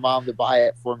my mom to buy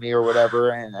it for me or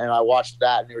whatever. And I watched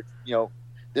that, and they were,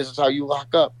 this is how you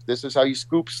lock up. This is how you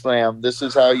scoop slam. This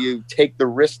is how you take the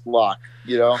wrist lock,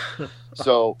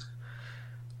 So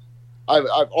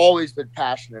I've always been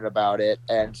passionate about it.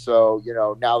 And so,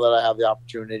 now that I have the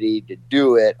opportunity to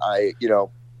do it, I,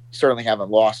 certainly haven't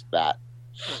lost that.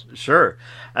 Sure.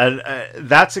 And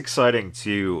that's exciting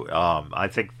too. I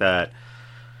think that,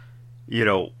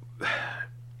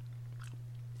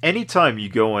 anytime you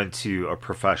go into a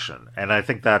profession, and I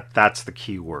think that that's the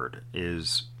key word,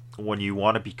 is when you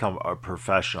want to become a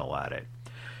professional at it,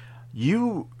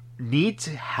 you need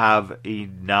to have a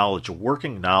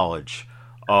working knowledge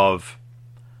of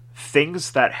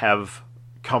things that have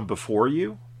come before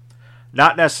you,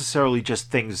 not necessarily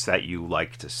just things that you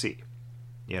like to see,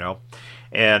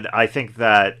 And I think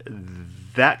that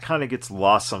kind of gets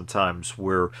lost sometimes,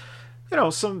 where,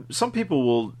 some people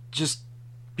will just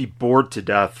be bored to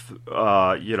death,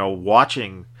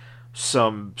 watching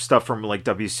some stuff from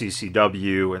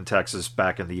WCCW in Texas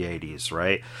back in the 80s,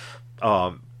 right?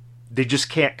 They just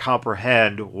can't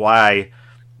comprehend why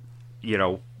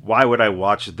would I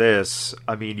watch this?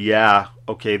 I mean, yeah,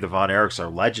 okay, the Von Erichs are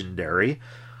legendary,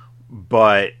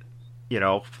 but, you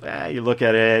look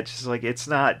at it, it's just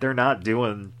they're not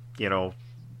doing,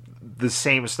 the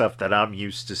same stuff that I'm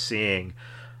used to seeing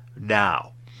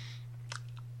now.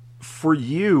 For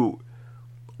you,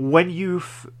 when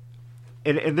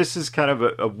and this is kind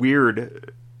of a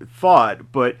weird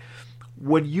thought, but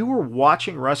when you were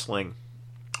watching wrestling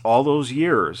all those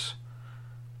years,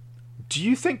 do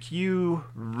you think you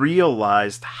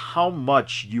realized how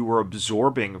much you were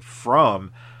absorbing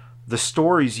from the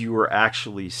stories you were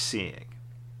actually seeing?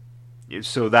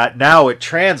 so that now it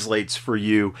translates for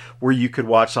you where you could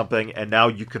watch something and now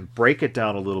you can break it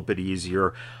down a little bit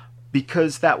easier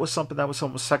because that was something that was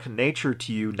almost second nature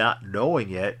to you, not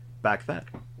knowing it back then.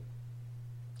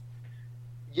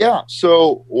 Yeah,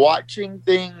 so watching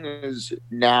things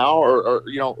now, or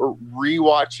or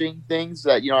rewatching things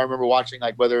that I remember watching,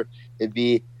 like whether it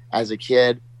be as a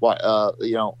kid,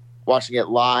 watching it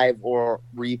live or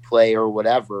replay or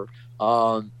whatever.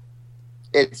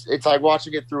 It's like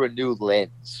watching it through a new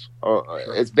lens, or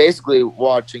it's basically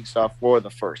watching stuff for the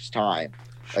first time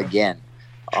again,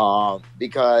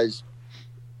 because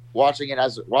watching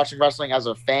wrestling as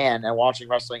a fan and watching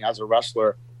wrestling as a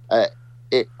wrestler.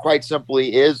 It quite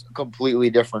simply is a completely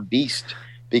different beast,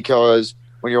 because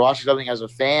when you're watching something as a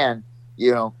fan,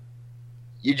 it's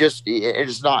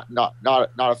not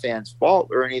a fan's fault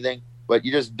or anything, but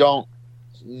you just don't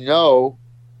know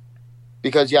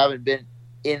because you haven't been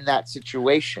in that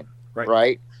situation.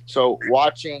 Right? So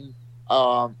watching,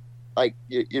 for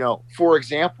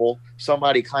example,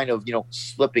 somebody kind of,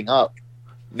 slipping up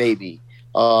maybe,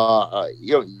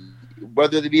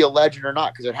 whether they be a legend or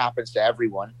not, because it happens to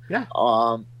everyone. Yeah.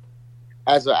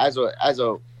 As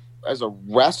a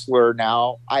wrestler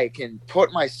now, I can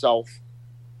put myself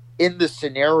in the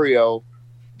scenario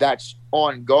that's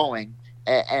ongoing,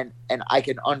 and I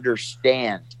can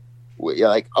understand,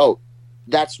 like, oh,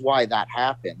 that's why that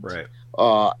happened. Right.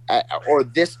 Or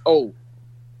this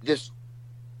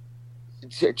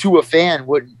to a fan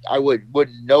wouldn't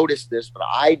notice this, but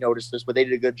I noticed this, but they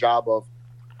did a good job of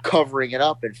covering it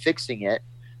up and fixing it.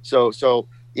 So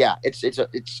yeah, it's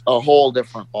a whole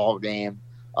different ball game.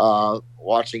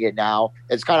 Watching it now,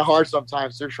 it's kind of hard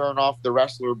sometimes to turn off the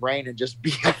wrestler brain and just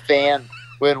be a fan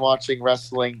when watching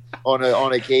wrestling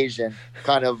on occasion.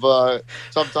 Kind of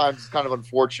sometimes it's kind of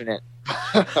unfortunate.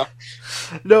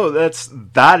 No,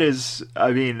 that is.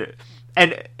 I mean,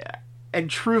 and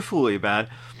truthfully, man,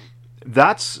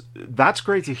 that's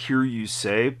great to hear you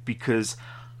say, because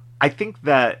I think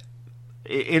that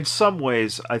in some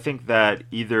ways, I think that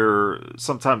either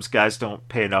sometimes guys don't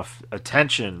pay enough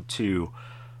attention to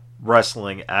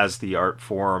wrestling as the art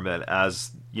form and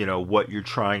as, what you're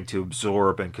trying to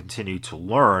absorb and continue to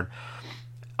learn.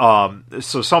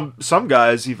 So some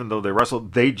guys, even though they wrestle,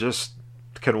 they just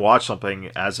can watch something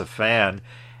as a fan,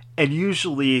 and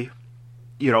usually,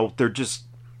 they're just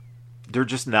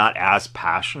not as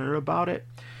passionate about it.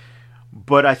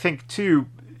 But I think too,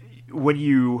 when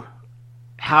you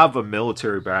have a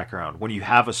military background, when you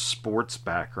have a sports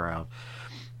background,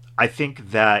 I think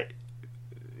that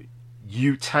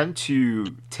you tend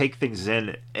to take things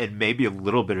in maybe a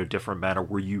little bit of a different manner,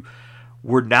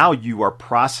 where now you are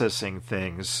processing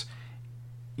things,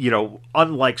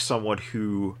 unlike someone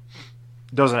who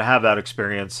doesn't have that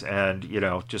experience and,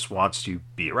 just wants to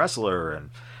be a wrestler and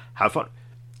have fun.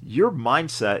 Your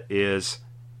mindset is,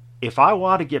 if I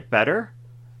want to get better,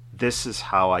 this is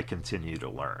how I continue to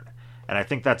learn. And I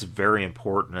think that's very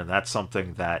important, and that's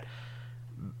something that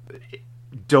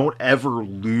don't ever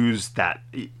lose that.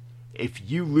 If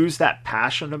you lose that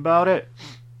passion about it,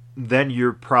 then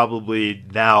you're probably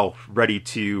now ready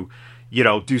to,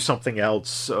 do something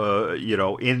else,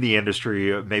 in the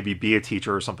industry, maybe be a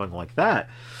teacher or something like that.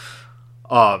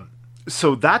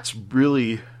 So that's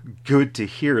really good to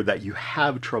hear that you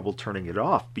have trouble turning it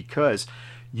off, because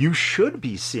you should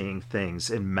be seeing things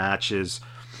in matches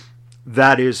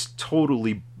that is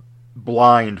totally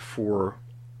blind for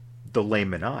the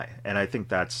layman eye. And I think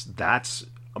that's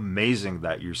amazing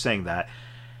that you're saying that,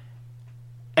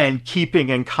 and keeping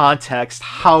in context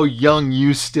how young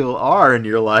you still are in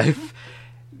your life.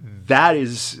 That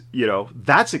is,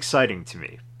 that's exciting to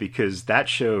me, because that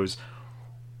shows,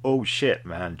 oh shit,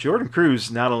 man, Jordan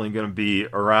Cruz not only going to be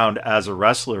around as a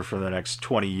wrestler for the next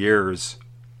 20 years,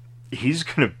 he's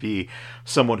going to be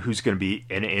someone who's going to be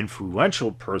an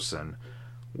influential person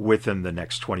within the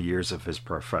next 20 years of his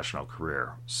professional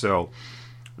career. So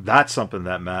that's something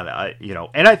that, man,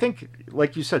 and I think,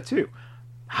 like you said too,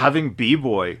 having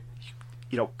B-Boy,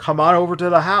 come on over to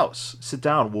the house, sit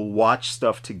down, we'll watch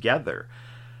stuff together.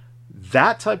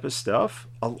 That type of stuff,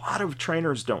 a lot of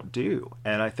trainers don't do.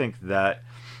 And I think that,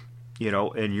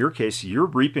 in your case, you're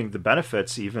reaping the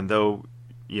benefits, even though,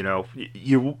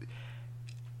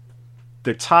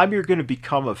 the time you're going to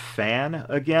become a fan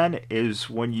again is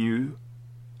when you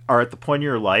are at the point in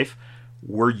your life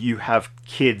where you have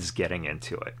kids getting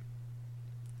into it.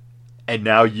 And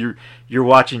now you're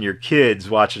watching your kids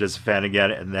watch it as a fan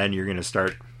again, and then you're going to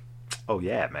start, oh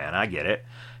yeah, man, I get it.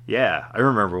 Yeah, I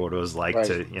remember what it was like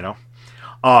to,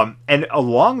 and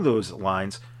along those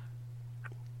lines,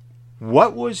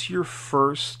 what was your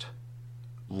first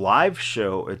live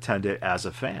show attended as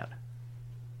a fan?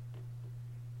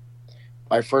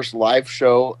 my first live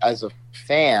show as a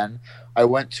fan, I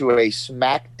went to a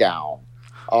SmackDown.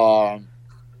 My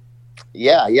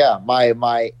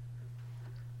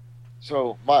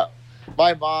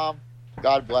mom,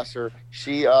 God bless her,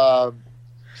 she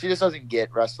just doesn't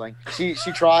get wrestling. She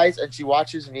tries and she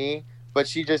watches me,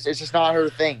 but it's just not her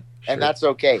thing. Sure. And that's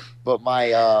okay. But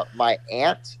my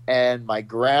aunt and my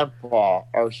grandpa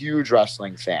are huge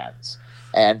wrestling fans.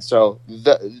 And so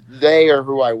they are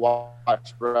who I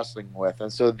watch wrestling with.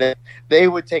 And so they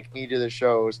would take me to the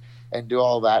shows and do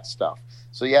all that stuff.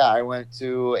 So yeah, I went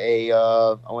to a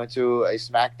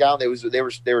SmackDown. It was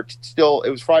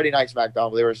Friday night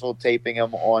SmackDown, but they were still taping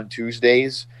them on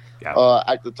Tuesdays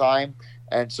at the time.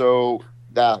 And so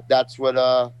that's what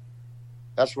I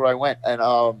went.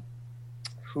 And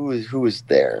who was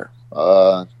there?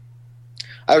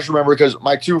 I just remember because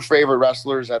my two favorite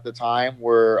wrestlers at the time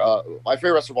were my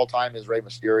favorite wrestler of all time is Rey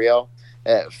Mysterio.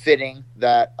 Fitting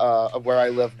that of where I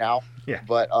live now. Yeah.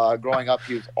 But growing up,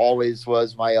 he always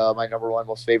was my number one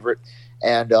most favorite,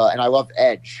 and I loved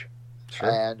Edge. Sure.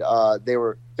 And they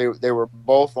were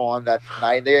both on that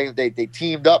night. They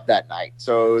teamed up that night,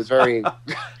 so it was very.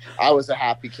 I was a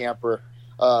happy camper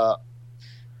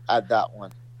at that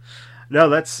one. No,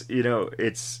 that's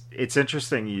it's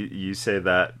interesting you say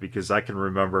that, because I can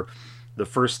remember the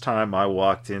first time I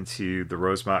walked into the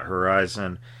Rosemont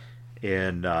Horizon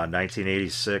in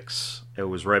 1986. It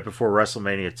was right before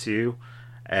WrestleMania 2,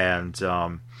 and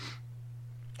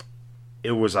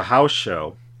it was a house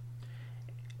show.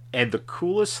 And the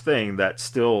coolest thing that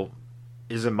still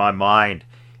is in my mind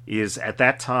is at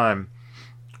that time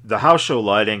the house show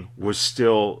lighting was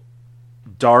still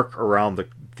dark around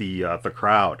the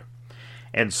crowd.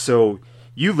 And so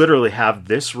you literally have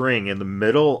this ring in the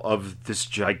middle of this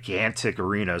gigantic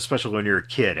arena, especially when you're a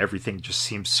kid. Everything just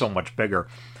seems so much bigger.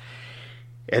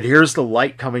 And here's the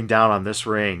light coming down on this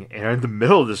ring. And in the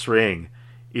middle of this ring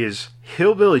is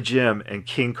Hillbilly Jim and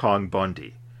King Kong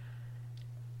Bundy.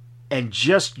 And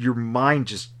just your mind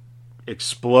just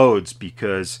explodes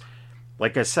because,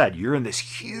 like I said, you're in this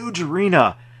huge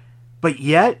arena. But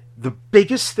yet, the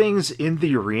biggest things in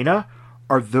the arena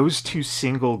are those two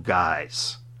single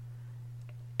guys.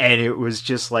 And it was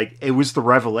just like, it was the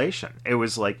revelation. It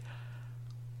was like,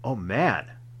 oh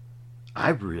man,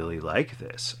 I really like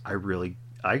this. I really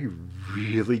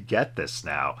get this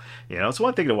now. It's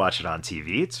one thing to watch it on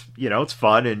TV. It's, it's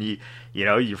fun, and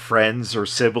your friends or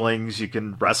siblings you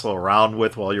can wrestle around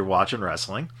with while you're watching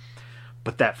wrestling.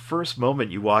 But that first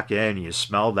moment you walk in, you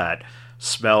smell that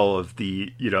smell of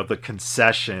the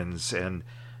concessions,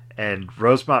 and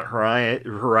Rosemont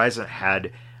Horizon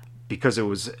had, because it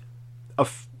was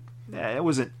it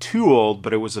wasn't too old,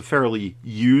 but it was a fairly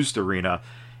used arena.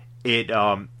 It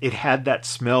had that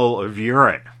smell of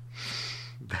urine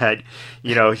that,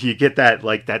 you get that,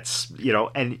 like, that's,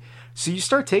 and so you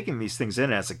start taking these things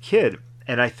in as a kid.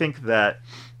 And I think that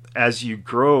as you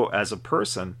grow as a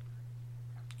person,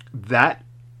 that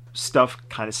stuff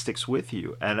kind of sticks with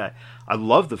you. And I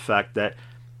love the fact that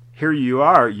here you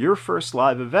are, your first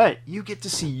live event, you get to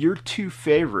see your two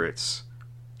favorites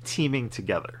teaming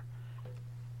together.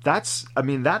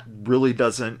 That really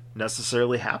doesn't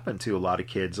necessarily happen to a lot of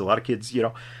kids. A lot of kids,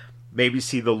 maybe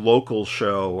see the local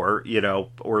show, or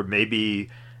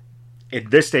maybe in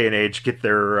this day and age get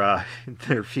their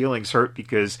feelings hurt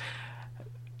because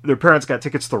their parents got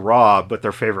tickets to Raw, but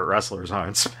their favorite wrestlers are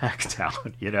on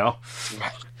SmackDown,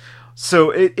 So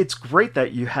it's great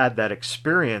that you had that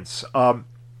experience.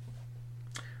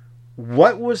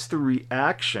 What was the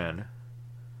reaction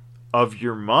of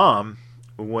your mom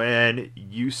when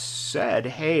you said,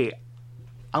 hey,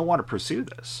 I want to pursue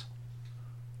this?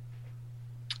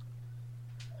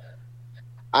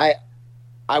 I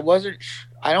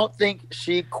don't think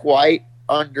she quite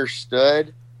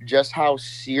understood just how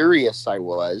serious I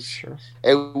was. Sure.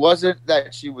 It wasn't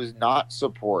that she was not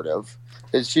supportive.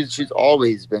 She's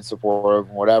always been supportive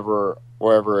in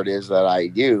wherever it is that I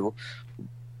do.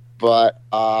 But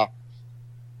I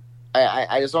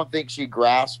just don't think she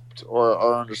grasped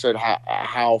or understood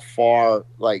how far,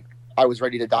 like, I was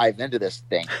ready to dive into this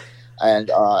thing. And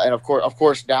of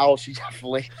course now she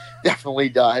definitely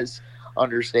does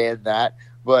understand that.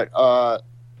 But I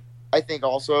think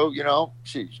also,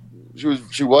 she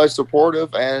was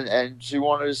supportive, and she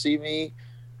wanted to see me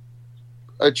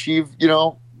achieve,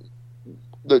 to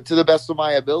the best of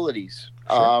my abilities.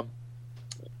 Sure.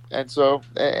 And so,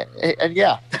 and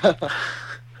yeah.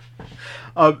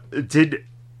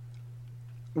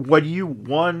 When you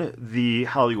won the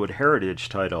Hollywood Heritage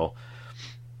title,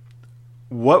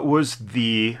 what was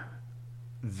the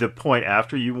point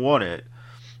after you won it?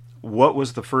 What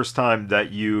was the first time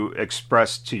that you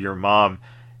expressed to your mom,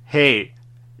 hey,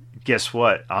 guess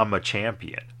what? I'm a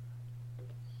champion.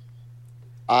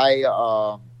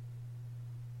 I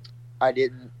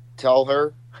didn't tell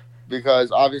her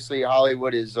because obviously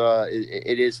Hollywood is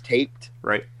it is taped,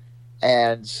 Right.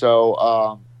 and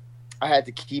so I had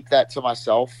to keep that to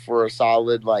myself for a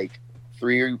solid like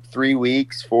 3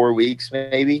 weeks, 4 weeks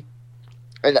maybe,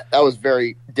 and that was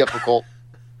very difficult.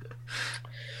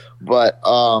 But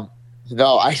no,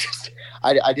 I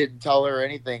didn't tell her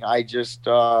anything. I just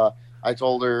I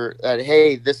told her that,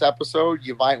 hey, this episode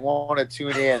you might want to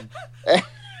tune in.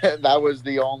 And that was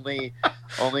the only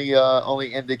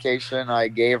indication I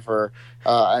gave her,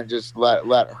 and just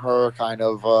let her kind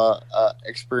of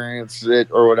experience it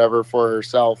or whatever for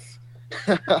herself.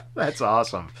 That's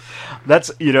awesome.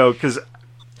 That's, because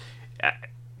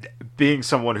being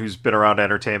someone who's been around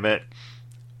entertainment,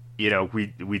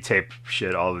 we tape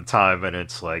shit all the time, and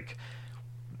it's like,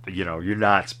 you're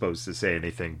not supposed to say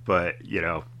anything, but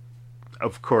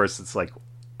of course it's like,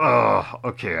 oh,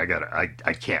 okay,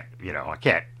 I can't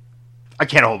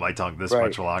hold my tongue this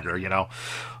much longer,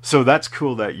 So that's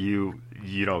cool that you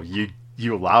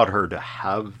allowed her to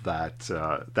have that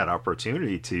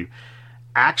opportunity to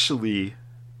actually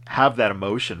have that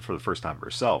emotion for the first time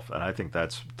herself, and I think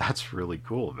that's really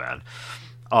cool, man.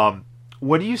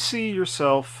 When do you see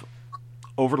yourself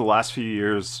over the last few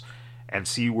years and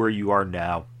see where you are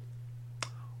now?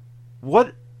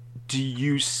 What do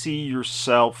you see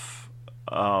yourself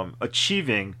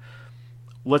achieving,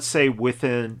 let's say,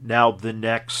 within now the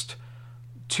next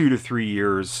 2 to 3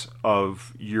 years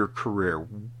of your career?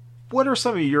 What are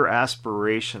some of your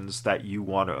aspirations that you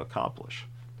want to accomplish?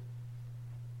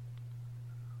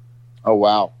 Oh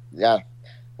wow, yeah.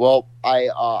 Well,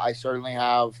 I certainly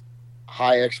have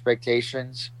high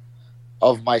expectations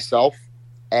of myself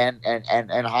and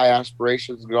high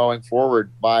aspirations going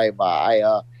forward.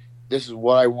 This is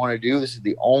what I want to do. This is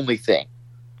the only thing,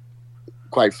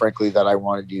 quite frankly, that I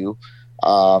want to do.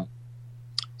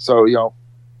 So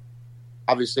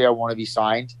obviously I want to be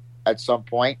signed at some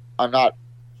point. I'm not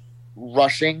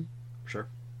rushing, sure,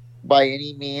 by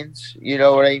any means. You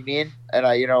know what I mean? And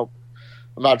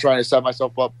I'm not trying to set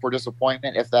myself up for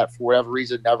disappointment if that, for whatever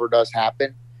reason, never does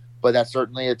happen. But that's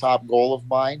certainly a top goal of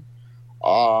mine,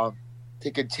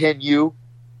 to continue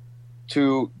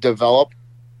to develop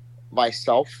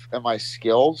myself and my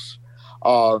skills.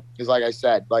 Because like I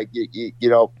said,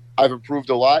 I've improved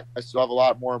a lot. I still have a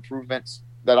lot more improvements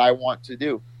that I want to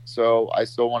do. So I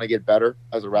still want to get better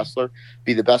as a wrestler,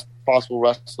 be the best possible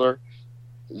wrestler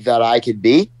that I can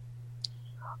be.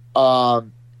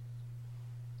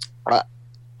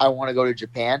 I want to go to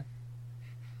Japan.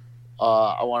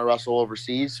 I want to wrestle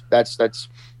overseas. That's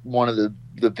one of the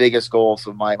biggest goals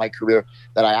of my career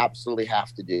that I absolutely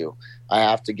have to do. I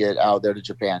have to get out there to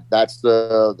Japan. That's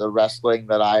the wrestling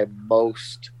that I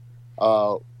most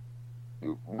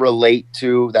relate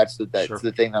to. That's the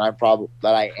thing that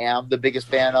I am the biggest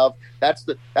fan of. That's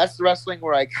the wrestling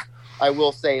where I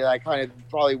will say that I kind of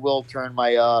probably will turn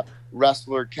my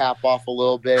wrestler cap off a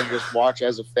little bit and just watch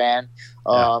as a fan.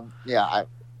 I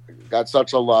got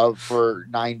such a love for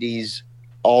 90s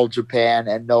All Japan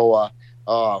and Noah.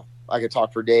 I could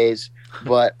talk for days,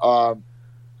 but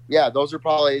those are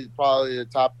probably the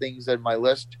top things in my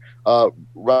list.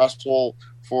 Wrestle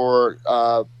for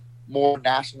more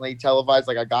nationally televised.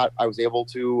 Like I was able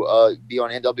to be on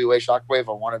NWA Shockwave.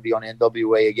 I want to be on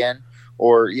NWA again,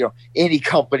 or any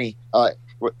company,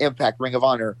 Impact, Ring of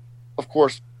Honor, of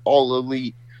course, All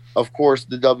Elite, of course,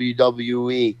 the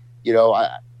WWE.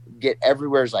 I get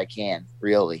everywhere as I can,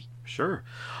 really. Sure.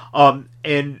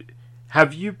 And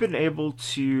have you been able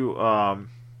to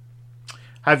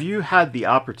have you had the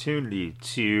opportunity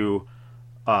to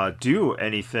do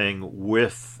anything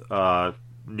with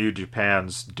New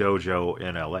Japan's dojo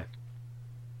in LA?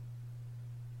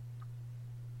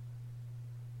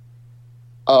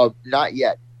 Not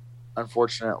yet,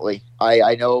 unfortunately.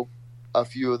 I know a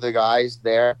few of the guys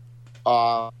there.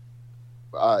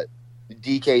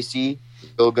 DKC,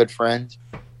 still a good friend,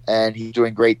 and he's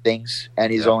doing great things,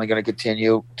 and he's only going to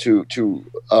continue to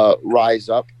rise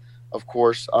up. Of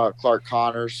course, Clark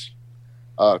Connors,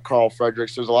 Carl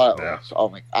Fredericks. There's a lot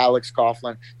of Alex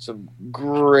Coughlin, some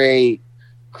great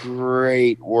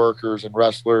workers and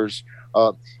wrestlers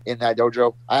in that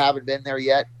dojo. I haven't been there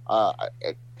yet.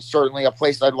 Certainly a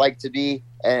place I'd like to be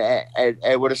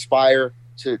and would aspire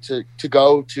to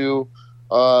go to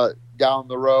down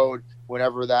the road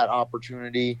whenever that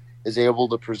opportunity is able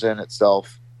to present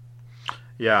itself.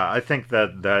 Yeah, I think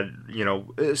that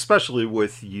especially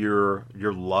with your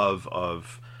love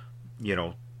of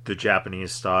the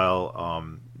Japanese style,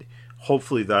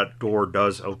 hopefully that door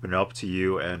does open up to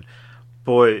you. And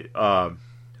boy,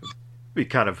 be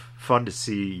kind of fun to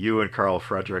see you and Carl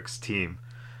Frederick's team.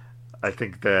 I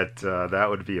think that that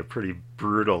would be a pretty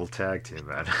brutal tag team,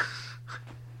 man.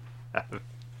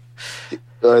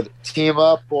 Team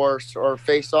up or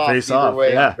face off. Face Either off,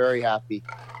 way, yeah. I'm very happy.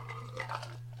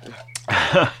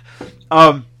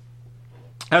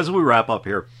 As we wrap up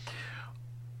here,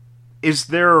 is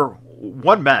there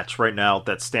one match right now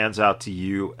that stands out to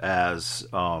you as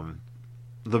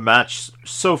the match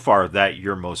so far that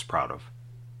you're most proud of?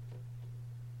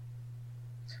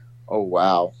 Oh,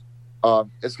 wow.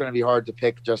 It's going to be hard to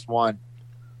pick just one.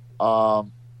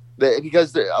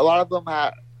 Because a lot of them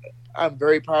I'm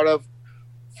very proud of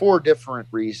for different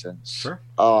reasons. Sure.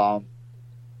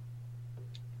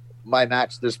 My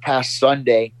match this past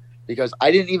Sunday, because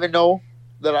I didn't even know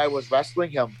that I was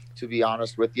wrestling him, to be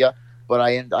honest with you. But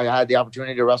I had the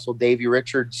opportunity to wrestle Davey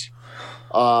Richards.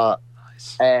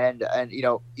 Nice. And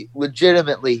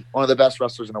legitimately one of the best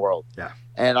wrestlers in the world. Yeah.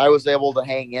 And I was able to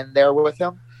hang in there with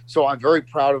him. So I'm very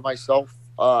proud of myself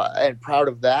and proud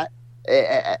of that.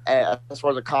 As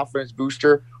far as a confidence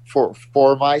booster for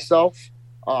myself,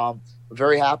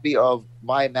 very happy of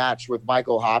my match with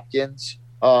Michael Hopkins.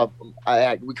 We're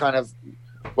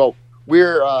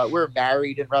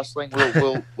married in wrestling.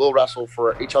 We'll wrestle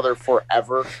for each other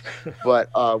forever.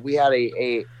 But we had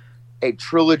a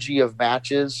trilogy of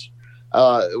matches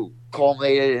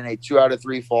culminated in a 2 out of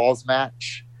 3 falls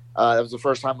match. That was the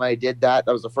first time I did that.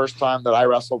 That was the first time that I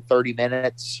wrestled 30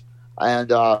 minutes. And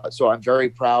so I'm very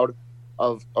proud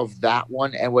of that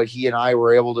one and what he and I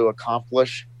were able to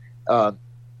accomplish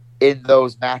in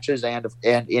those matches and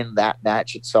in that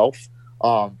match itself.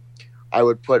 I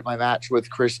would put my match with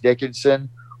Chris Dickinson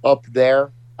up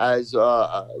there as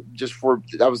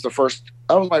that was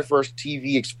my first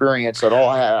TV experience at all.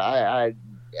 I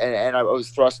was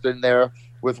thrust in there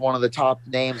with one of the top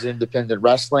names in independent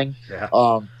wrestling.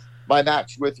 Yeah. My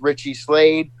match with Richie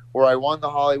Slade, where I won the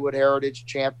Hollywood Heritage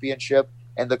Championship,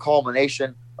 and the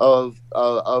culmination of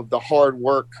the hard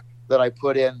work that I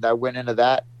put in that went into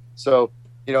that. So,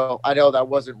 I know that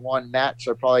wasn't one match.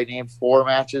 I probably named 4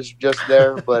 matches just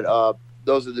there, but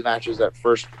those are the matches that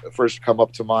first come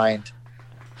up to mind.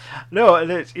 No, and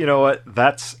it's, you know what,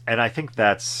 I think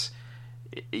that's,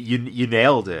 you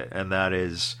nailed it, and that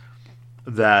is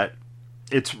that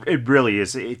it really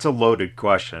is, it's a loaded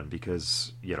question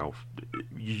because,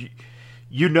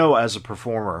 as a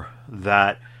performer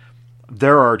that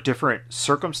there are different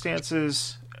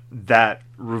circumstances that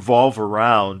revolve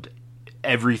around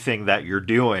everything that you're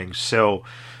doing. So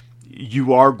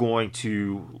you are going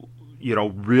to,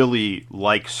 really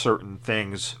like certain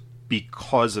things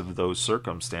because of those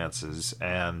circumstances.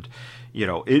 And,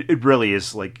 it really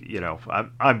is like,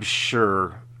 I'm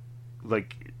sure,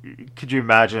 like, could you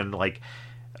imagine like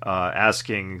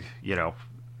asking,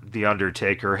 The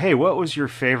Undertaker, hey, what was your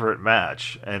favorite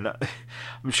match? And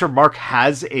I'm sure Mark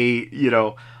has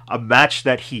a match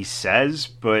that he says,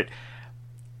 but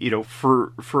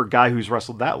for a guy who's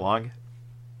wrestled that long,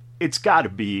 it's got to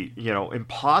be,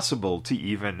 impossible to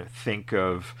even think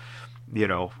of,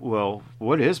 well,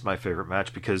 what is my favorite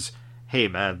match? Because, hey,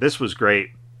 man, this was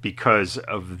great because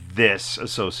of this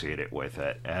associated with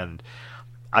it. And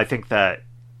I think that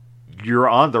you're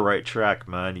on the right track,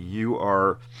 man. You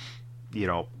are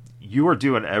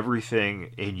doing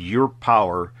everything in your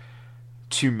power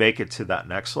to make it to that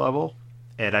next level.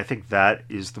 And I think that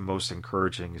is the most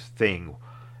encouraging thing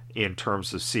in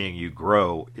terms of seeing you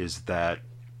grow, is that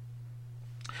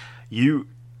you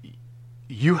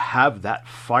have that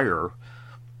fire,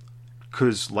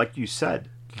 because like you said,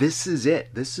 this is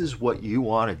it. This is what you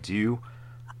want to do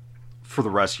for the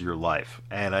rest of your life.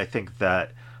 And I think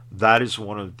that is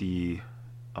one of the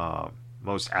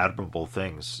most admirable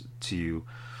things, to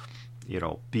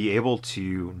be able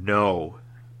to know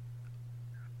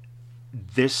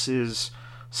this is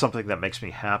something that makes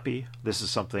me happy. This is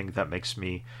something that makes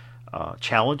me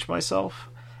challenge myself.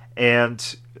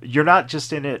 And you're not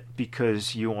just in it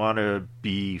because you want to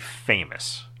be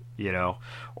famous,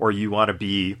 or you want to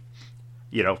be,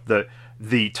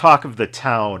 the talk of the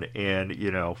town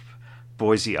in,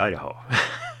 Boise, Idaho.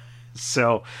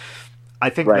 So I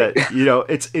think right.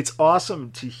 that, it's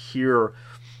awesome to hear,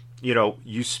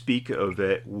 you speak of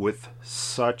it with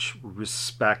such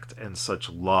respect and such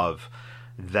love,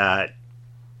 that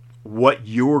what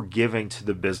you're giving to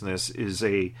the business is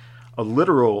a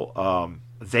literal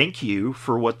thank you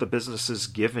for what the business has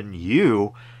given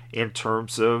you, in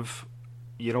terms of,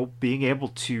 being able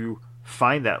to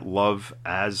find that love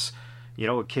as,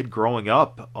 a kid growing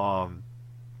up.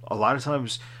 A lot of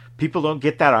times people don't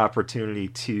get that opportunity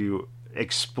to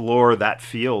explore that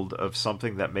field of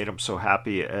something that made them so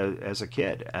happy as a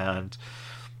kid. And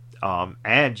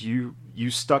and you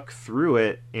stuck through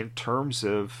it in terms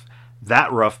of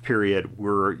that rough period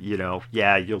where,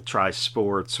 yeah, you'll try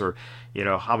sports, or,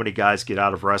 how many guys get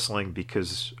out of wrestling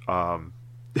because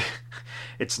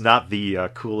it's not the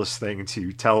coolest thing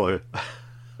to tell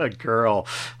a girl,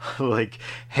 like,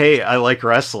 hey, I like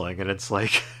wrestling, and it's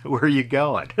like, where are you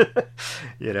going?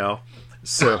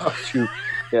 So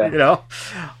yeah.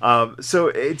 So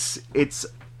it's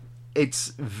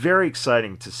very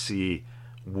exciting to see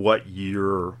what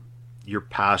your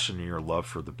passion and your love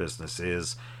for the business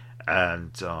is.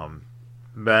 And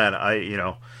man,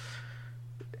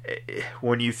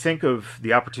 when you think of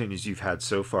the opportunities you've had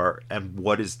so far and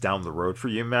what is down the road for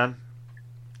you, man,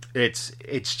 it's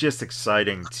just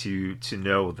exciting to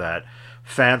know that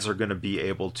fans are going to be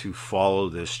able to follow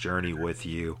this journey with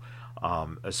you,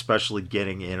 especially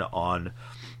getting in on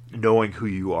knowing who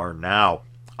you are now.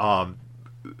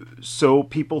 So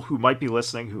people who might be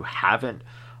listening who haven't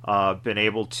been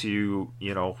able to,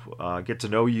 get to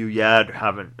know you yet,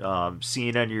 haven't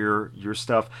seen any of your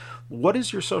stuff, what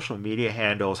is your social media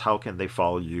handles? How can they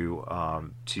follow you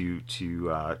to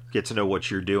get to know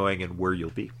what you're doing and where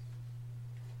you'll be?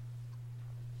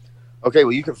 Okay,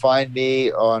 well, you can find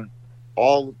me on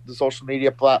all the social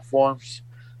media platforms.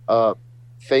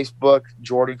 Facebook,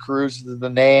 Jordan Cruz is the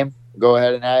name. Go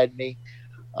ahead and add me.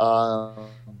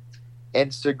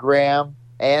 Instagram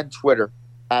and Twitter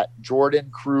at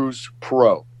Jordan Cruz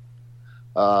Pro.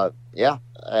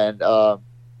 And I'll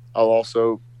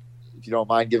also, if you don't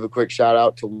mind, give a quick shout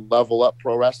out to Level Up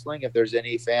Pro Wrestling. If there's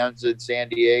any fans in San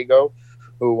Diego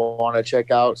who want to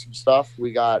check out some stuff,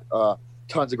 we got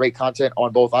tons of great content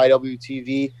on both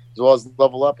IWTV as well as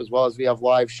Level Up, as well as we have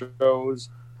live shows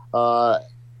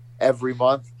every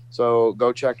month. So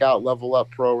go check out Level Up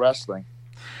Pro Wrestling.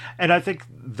 And I think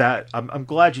that I'm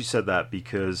glad you said that,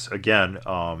 because again,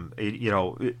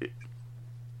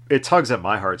 it tugs at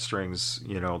my heartstrings,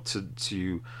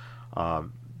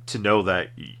 to know that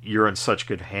you're in such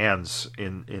good hands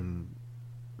in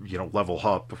Level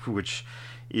Up, which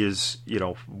is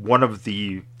one of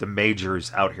the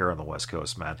majors out here on the West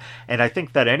Coast, man. And I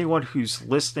think that anyone who's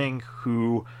listening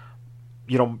who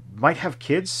might have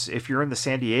kids, if you're in the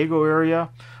San Diego area,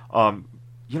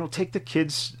 take the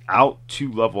kids out to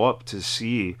Level Up to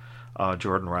see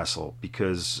Jordan wrestle,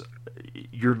 because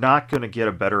you're not going to get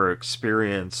a better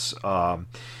experience, down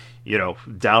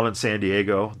in San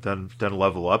Diego than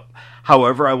Level Up.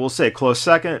 However, I will say close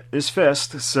second is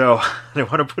Fist, so I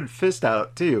want to put Fist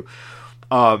out too.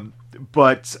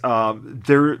 But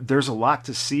there's a lot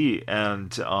to see,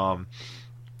 and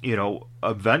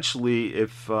eventually,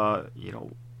 if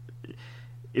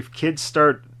kids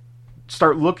start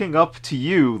looking up to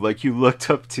you like you looked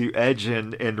up to Edge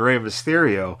and Rey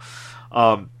Mysterio,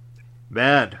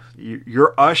 man,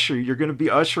 you're going to be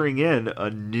ushering in a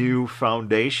new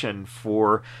foundation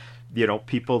for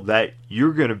people that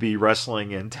you're going to be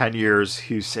wrestling in 10 years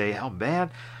who say, oh man,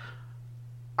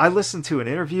 I listened to an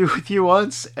interview with you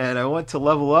once and I went to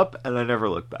Level Up and I never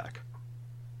looked back.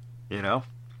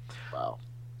 Wow.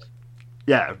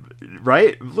 Yeah,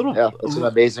 right? That's an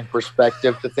amazing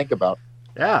perspective to think about.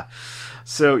 Yeah.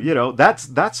 So, that's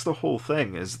the whole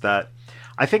thing, is that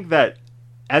I think that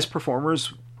as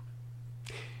performers,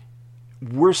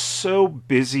 we're so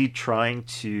busy trying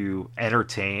to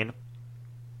entertain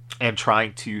and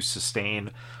trying to sustain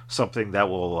something that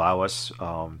will allow us,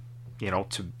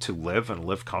 to live and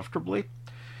live comfortably,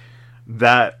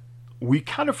 that we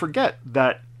kind of forget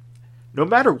that no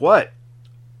matter what,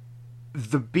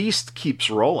 the beast keeps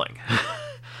rolling.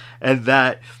 And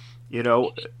that,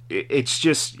 it's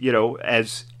just,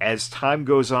 as time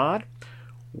goes on,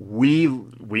 we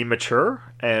mature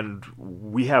and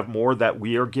we have more that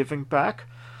we are giving back.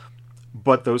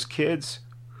 But those kids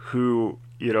who,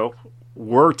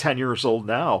 were 10 years old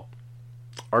now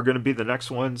are going to be the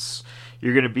next ones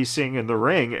you're going to be seeing in the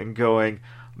ring and going,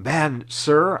 man,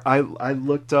 sir, I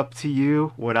looked up to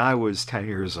you when I was 10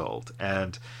 years old.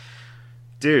 And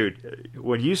dude,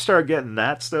 when you start getting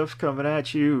that stuff coming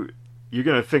at you, you're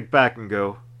going to think back and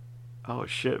go, oh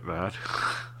shit, man,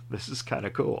 this is kind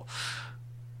of cool.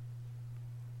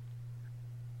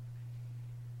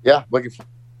 Yeah, looking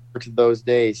forward to those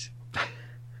days.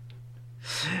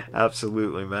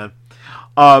 Absolutely, man.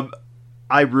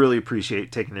 I really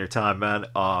appreciate taking your time, man.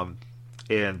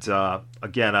 And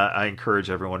again, I encourage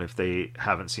everyone, if they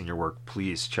haven't seen your work,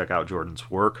 please check out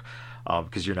Jordan's work,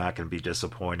 because you're not going to be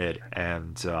disappointed.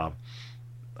 And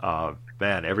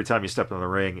man, every time you step in the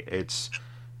ring, it's,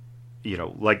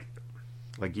 like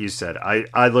you said,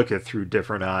 I look at it through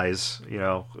different eyes.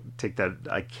 Take that,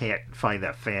 I can't find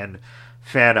that fan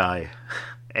eye,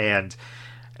 and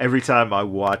every time I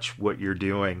watch what you're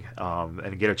doing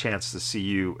and get a chance to see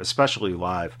you, especially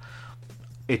live,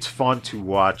 it's fun to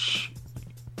watch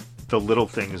the little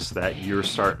things that you're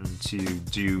starting to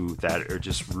do that are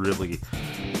just really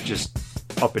just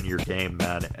up in your game,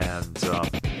 man. And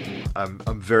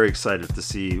I'm very excited to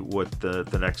see what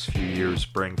the next few years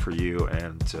bring for you,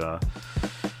 and the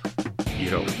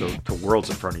world's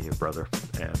in front of you, brother.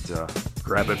 And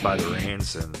grab it by the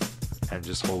reins and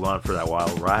just hold on for that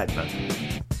wild ride,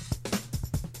 man.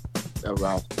 Oh,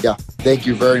 wow. Yeah. Thank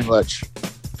you very much.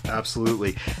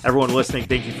 Absolutely. Everyone listening,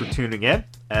 thank you for tuning in,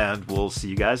 and we'll see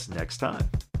you guys next time.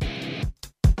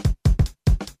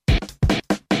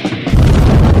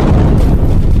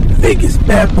 Vegas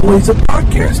Bad Boys of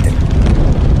Podcasting.